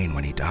my pain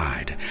when he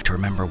died, to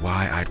remember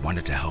why I'd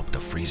wanted to help the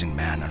freezing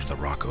man under the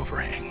rock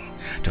overhang,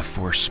 to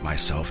force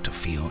myself to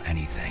feel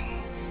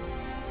anything.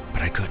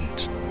 But I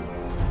couldn't.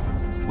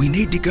 "We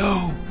need to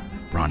go,"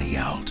 Ronnie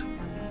yelled.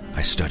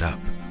 I stood up.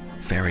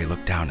 Fairy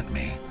looked down at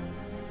me.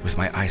 With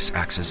my ice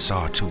axe's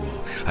saw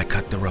tool, I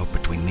cut the rope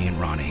between me and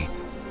Ronnie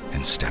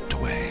and stepped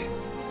away.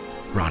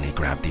 Ronnie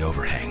grabbed the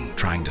overhang,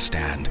 trying to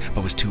stand,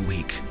 but was too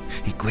weak.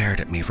 He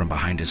glared at me from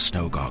behind his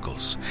snow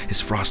goggles.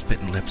 His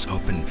frostbitten lips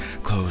opened,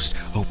 closed,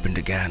 opened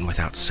again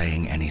without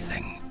saying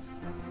anything.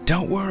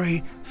 "Don't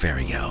worry,"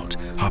 Fairy yelled,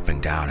 hopping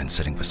down and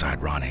sitting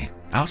beside Ronnie.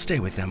 "I'll stay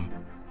with him."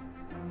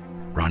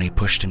 Ronnie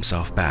pushed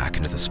himself back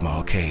into the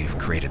small cave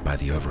created by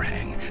the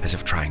overhang, as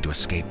if trying to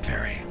escape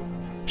Fairy.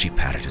 She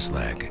patted his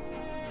leg.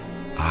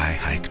 I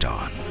hiked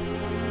on.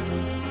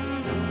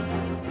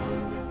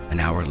 An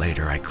hour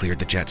later, I cleared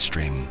the jet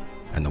stream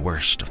and the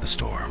worst of the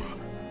storm.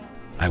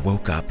 I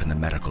woke up in the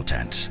medical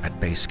tent at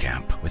base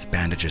camp with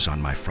bandages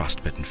on my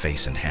frostbitten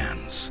face and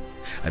hands.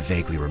 I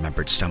vaguely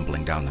remembered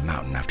stumbling down the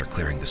mountain after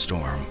clearing the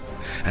storm.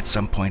 At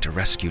some point, a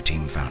rescue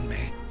team found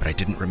me, but I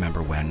didn't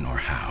remember when or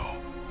how.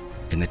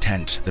 In the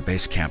tent, the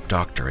base camp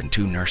doctor and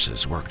 2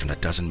 nurses worked on a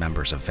dozen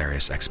members of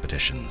various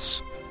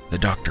expeditions. The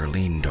doctor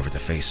leaned over the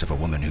face of a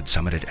woman who'd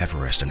summited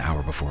Everest an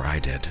hour before I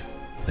did.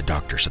 The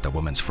doctor said the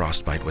woman's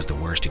frostbite was the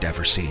worst he'd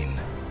ever seen.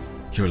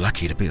 "You're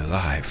lucky to be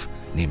alive,"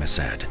 Nima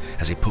said,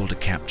 as he pulled a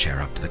camp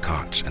chair up to the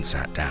cot and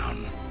sat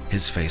down.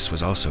 His face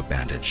was also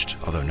bandaged,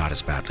 although not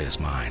as badly as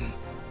mine.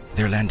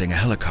 "They're landing a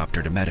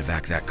helicopter to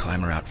medevac that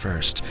climber out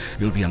first.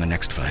 You'll be on the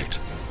next flight."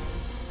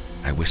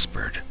 I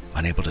whispered,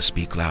 unable to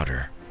speak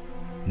louder.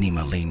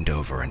 Nima leaned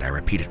over and I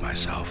repeated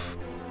myself.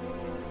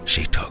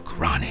 "She took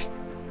Ronnie,"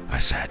 I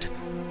said.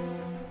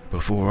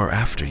 "Before or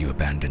after you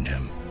abandoned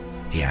him?"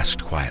 he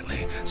asked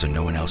quietly, so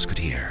no one else could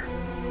hear.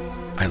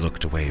 I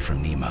looked away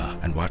from Nima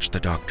and watched the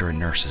doctor and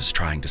nurses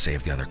trying to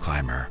save the other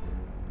climber.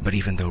 But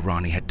even though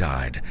Ronnie had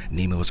died,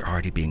 Nima was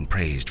already being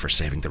praised for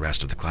saving the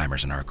rest of the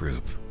climbers in our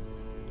group.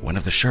 "One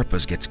of the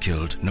Sherpas gets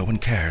killed, no one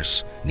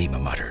cares,"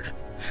 Nima muttered.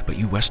 "But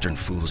you Western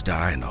fools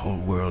die and the whole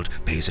world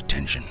pays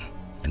attention.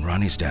 And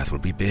Ronnie's death will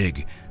be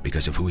big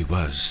because of who he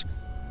was."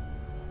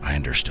 I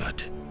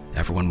understood.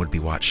 Everyone would be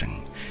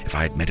watching. If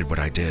I admitted what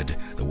I did,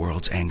 the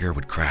world's anger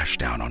would crash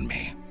down on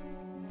me.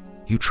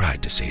 "You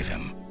tried to save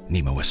him,"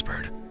 Nima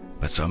whispered,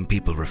 "but some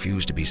people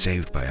refuse to be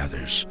saved by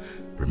others.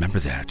 Remember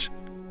that."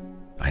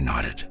 I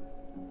nodded.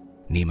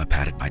 Nima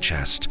patted my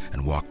chest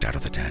and walked out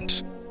of the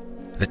tent.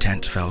 The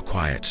tent fell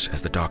quiet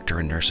as the doctor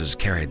and nurses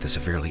carried the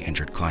severely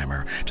injured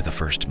climber to the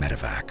first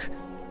medevac.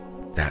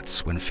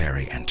 That's when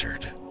Fairy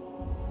entered.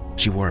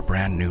 She wore a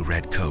brand new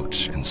red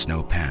coat and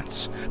snow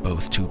pants,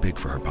 both too big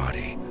for her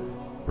body.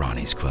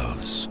 Ronnie's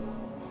clothes.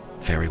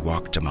 Fairy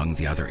walked among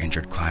the other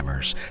injured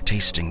climbers,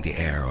 tasting the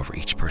air over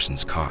each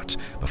person's cot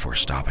before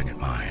stopping at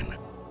mine.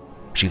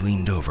 She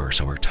leaned over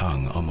so her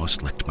tongue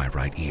almost licked my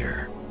right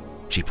ear.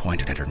 She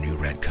pointed at her new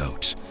red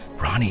coat.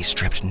 "Ronnie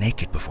stripped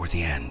naked before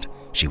the end,"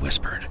 she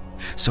whispered.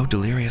 "So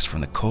delirious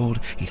from the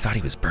cold, he thought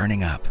he was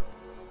burning up."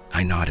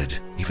 I nodded,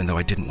 even though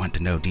I didn't want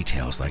to know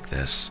details like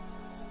this.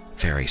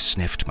 Fairy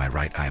sniffed my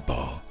right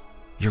eyeball.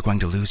 "You're going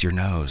to lose your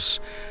nose,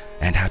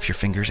 and half your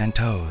fingers and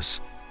toes.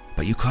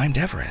 But you climbed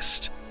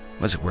Everest.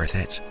 Was it worth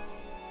it?"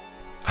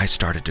 I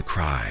started to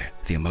cry,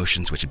 the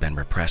emotions which had been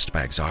repressed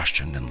by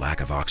exhaustion and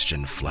lack of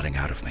oxygen flooding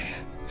out of me.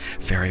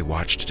 Fairy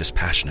watched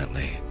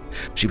dispassionately.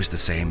 She was the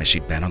same as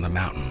she'd been on the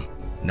mountain.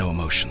 No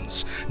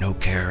emotions, no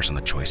cares on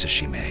the choices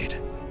she made.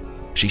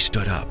 She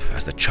stood up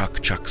as the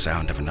chuck-chuck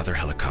sound of another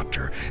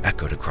helicopter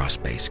echoed across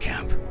base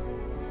camp.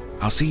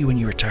 "I'll see you when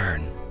you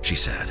return," she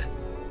said.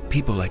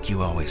 "People like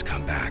you always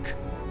come back."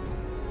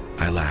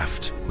 I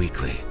laughed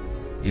weakly.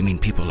 "You mean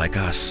people like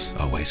us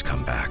always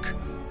come back?"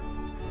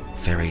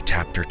 Fairy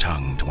tapped her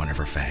tongue to one of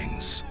her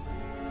fangs.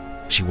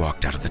 She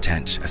walked out of the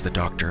tent as the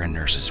doctor and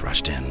nurses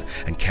rushed in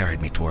and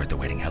carried me toward the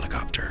waiting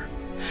helicopter.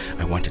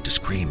 I wanted to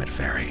scream at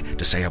Fairy,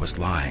 to say I was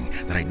lying,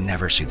 that I'd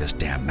never see this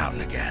damn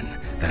mountain again,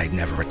 that I'd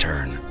never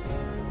return.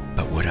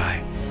 But would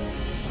I?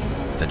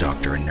 The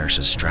doctor and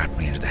nurses strapped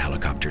me into the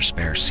helicopter's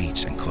spare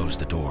seat and closed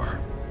the door.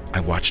 I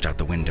watched out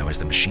the window as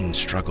the machine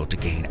struggled to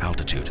gain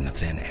altitude in the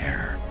thin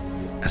air.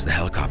 As the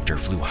helicopter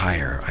flew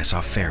higher, I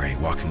saw Fairy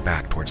walking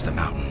back towards the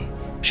mountain.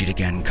 She'd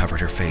again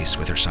covered her face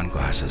with her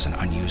sunglasses and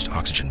unused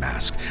oxygen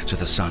mask so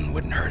the sun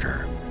wouldn't hurt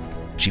her.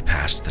 She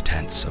passed the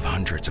tents of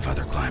hundreds of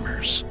other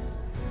climbers.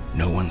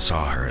 No one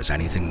saw her as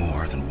anything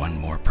more than one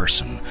more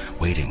person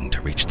waiting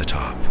to reach the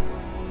top.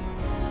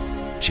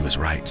 She was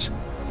right.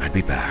 I'd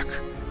be back.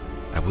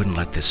 I wouldn't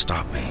let this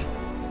stop me.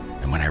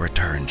 And when I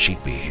returned,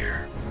 she'd be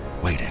here,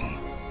 waiting.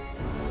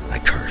 I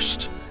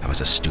cursed. I was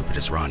as stupid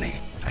as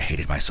Ronnie. I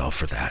hated myself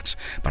for that,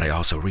 but I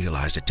also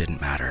realized it didn't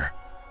matter.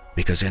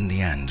 Because in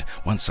the end,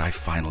 once I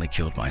finally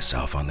killed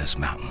myself on this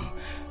mountain,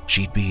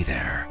 she'd be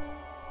there.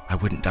 I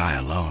wouldn't die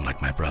alone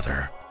like my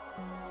brother.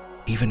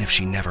 Even if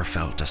she never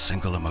felt a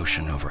single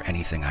emotion over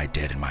anything I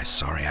did in my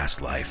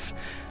sorry-ass life,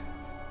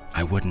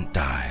 I wouldn't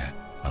die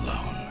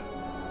alone.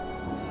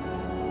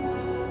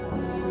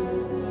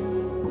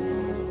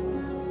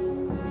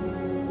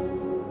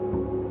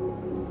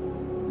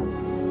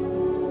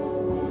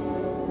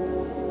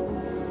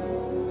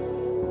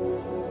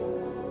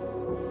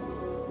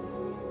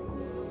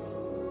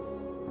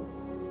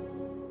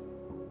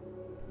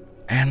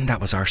 And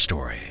that was our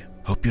story.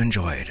 Hope you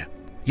enjoyed.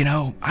 You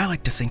know, I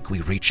like to think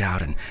we reach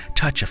out and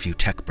touch a few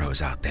tech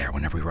bros out there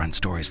whenever we run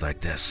stories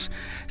like this.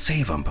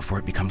 Save them before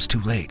it becomes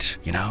too late,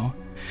 you know?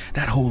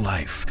 That whole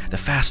life, the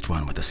fast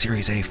one with the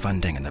Series A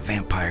funding and the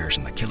vampires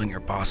and the killing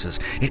your bosses,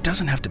 it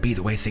doesn't have to be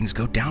the way things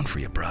go down for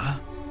you, bruh.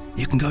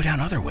 You can go down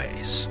other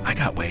ways. I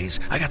got ways.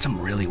 I got some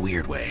really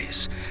weird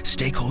ways.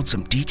 Stake hold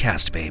some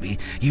decast, baby.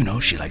 You know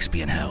she likes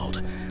being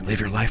held. Live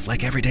your life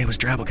like every day was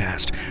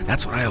Drabblecast.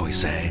 That's what I always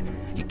say.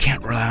 You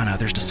can't rely on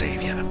others to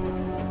save you.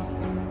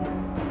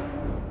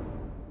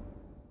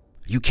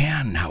 You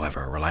can,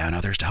 however, rely on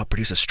others to help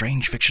produce a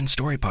strange fiction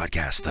story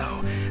podcast,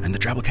 though, and the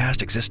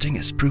Drabblecast existing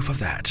is proof of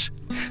that.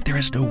 There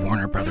is no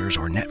Warner Brothers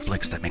or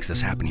Netflix that makes this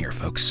happen here,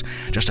 folks.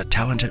 Just a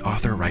talented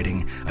author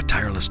writing, a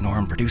tireless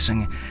Norm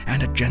producing,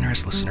 and a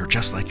generous listener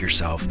just like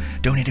yourself,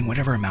 donating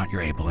whatever amount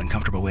you're able and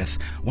comfortable with,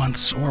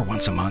 once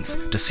a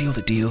month, to seal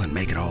the deal and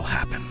make it all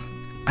happen.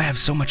 I have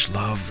so much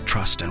love,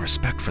 trust, and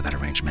respect for that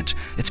arrangement.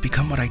 It's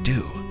become what I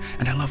do,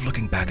 and I love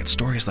looking back at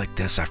stories like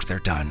this after they're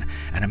done,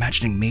 and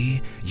imagining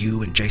me,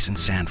 you, and Jason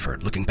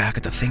Sanford looking back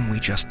at the thing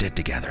we just did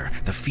together,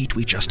 the feat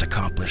we just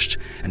accomplished,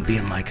 and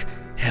being like,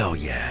 hell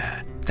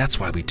yeah, that's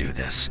why we do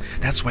this.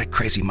 That's why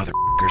crazy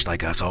motherfuckers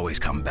like us always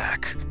come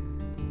back.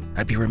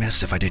 I'd be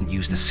remiss if I didn't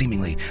use this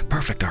seemingly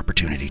perfect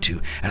opportunity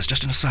to, as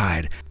just an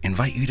aside,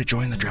 invite you to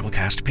join the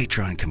Drabblecast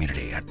Patreon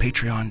community at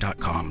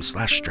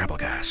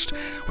patreon.com/Drabblecast,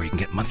 where you can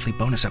get monthly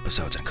bonus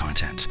episodes and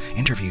content,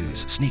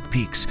 interviews, sneak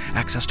peeks,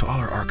 access to all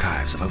our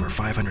archives of over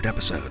 500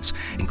 episodes,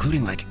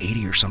 including like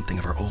 80 or something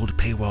of our old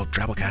paywall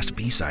Drabblecast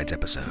B-Sides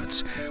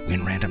episodes,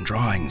 win random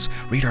drawings,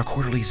 read our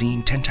quarterly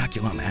zine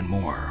Tentaculum, and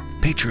more.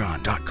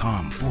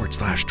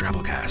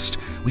 Patreon.com/Drabblecast.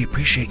 We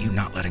appreciate you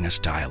not letting us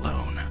die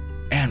alone.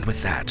 And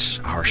with that,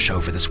 our show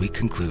for this week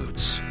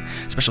concludes.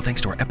 Special thanks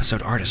to our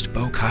episode artist,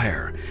 Bo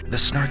Kyer. The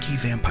snarky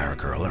vampire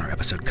girl in our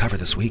episode cover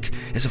this week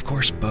is, of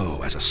course,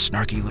 Bo as a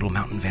snarky little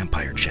mountain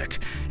vampire chick,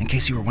 in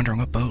case you were wondering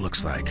what Bo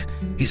looks like.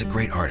 He's a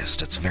great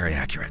artist. It's very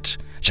accurate.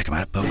 Check him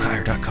out at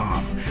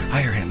bokyer.com.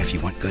 Hire him if you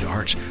want good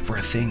art for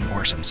a thing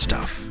or some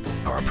stuff.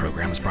 Our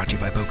program is brought to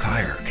you by Bo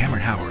Kyer,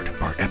 Cameron Howard,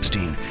 Bart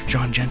Epstein,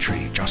 John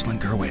Gentry, Jocelyn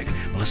Gerwig,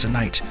 Melissa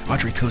Knight,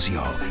 Audrey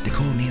Koziol,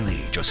 Nicole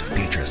Neely, Joseph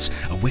Petrus,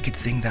 A Wicked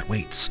Thing That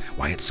Waits,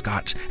 Wyatt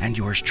Scott, and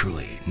yours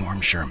truly,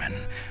 Norm Sherman,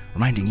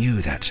 reminding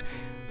you that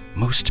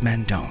most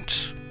men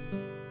don't.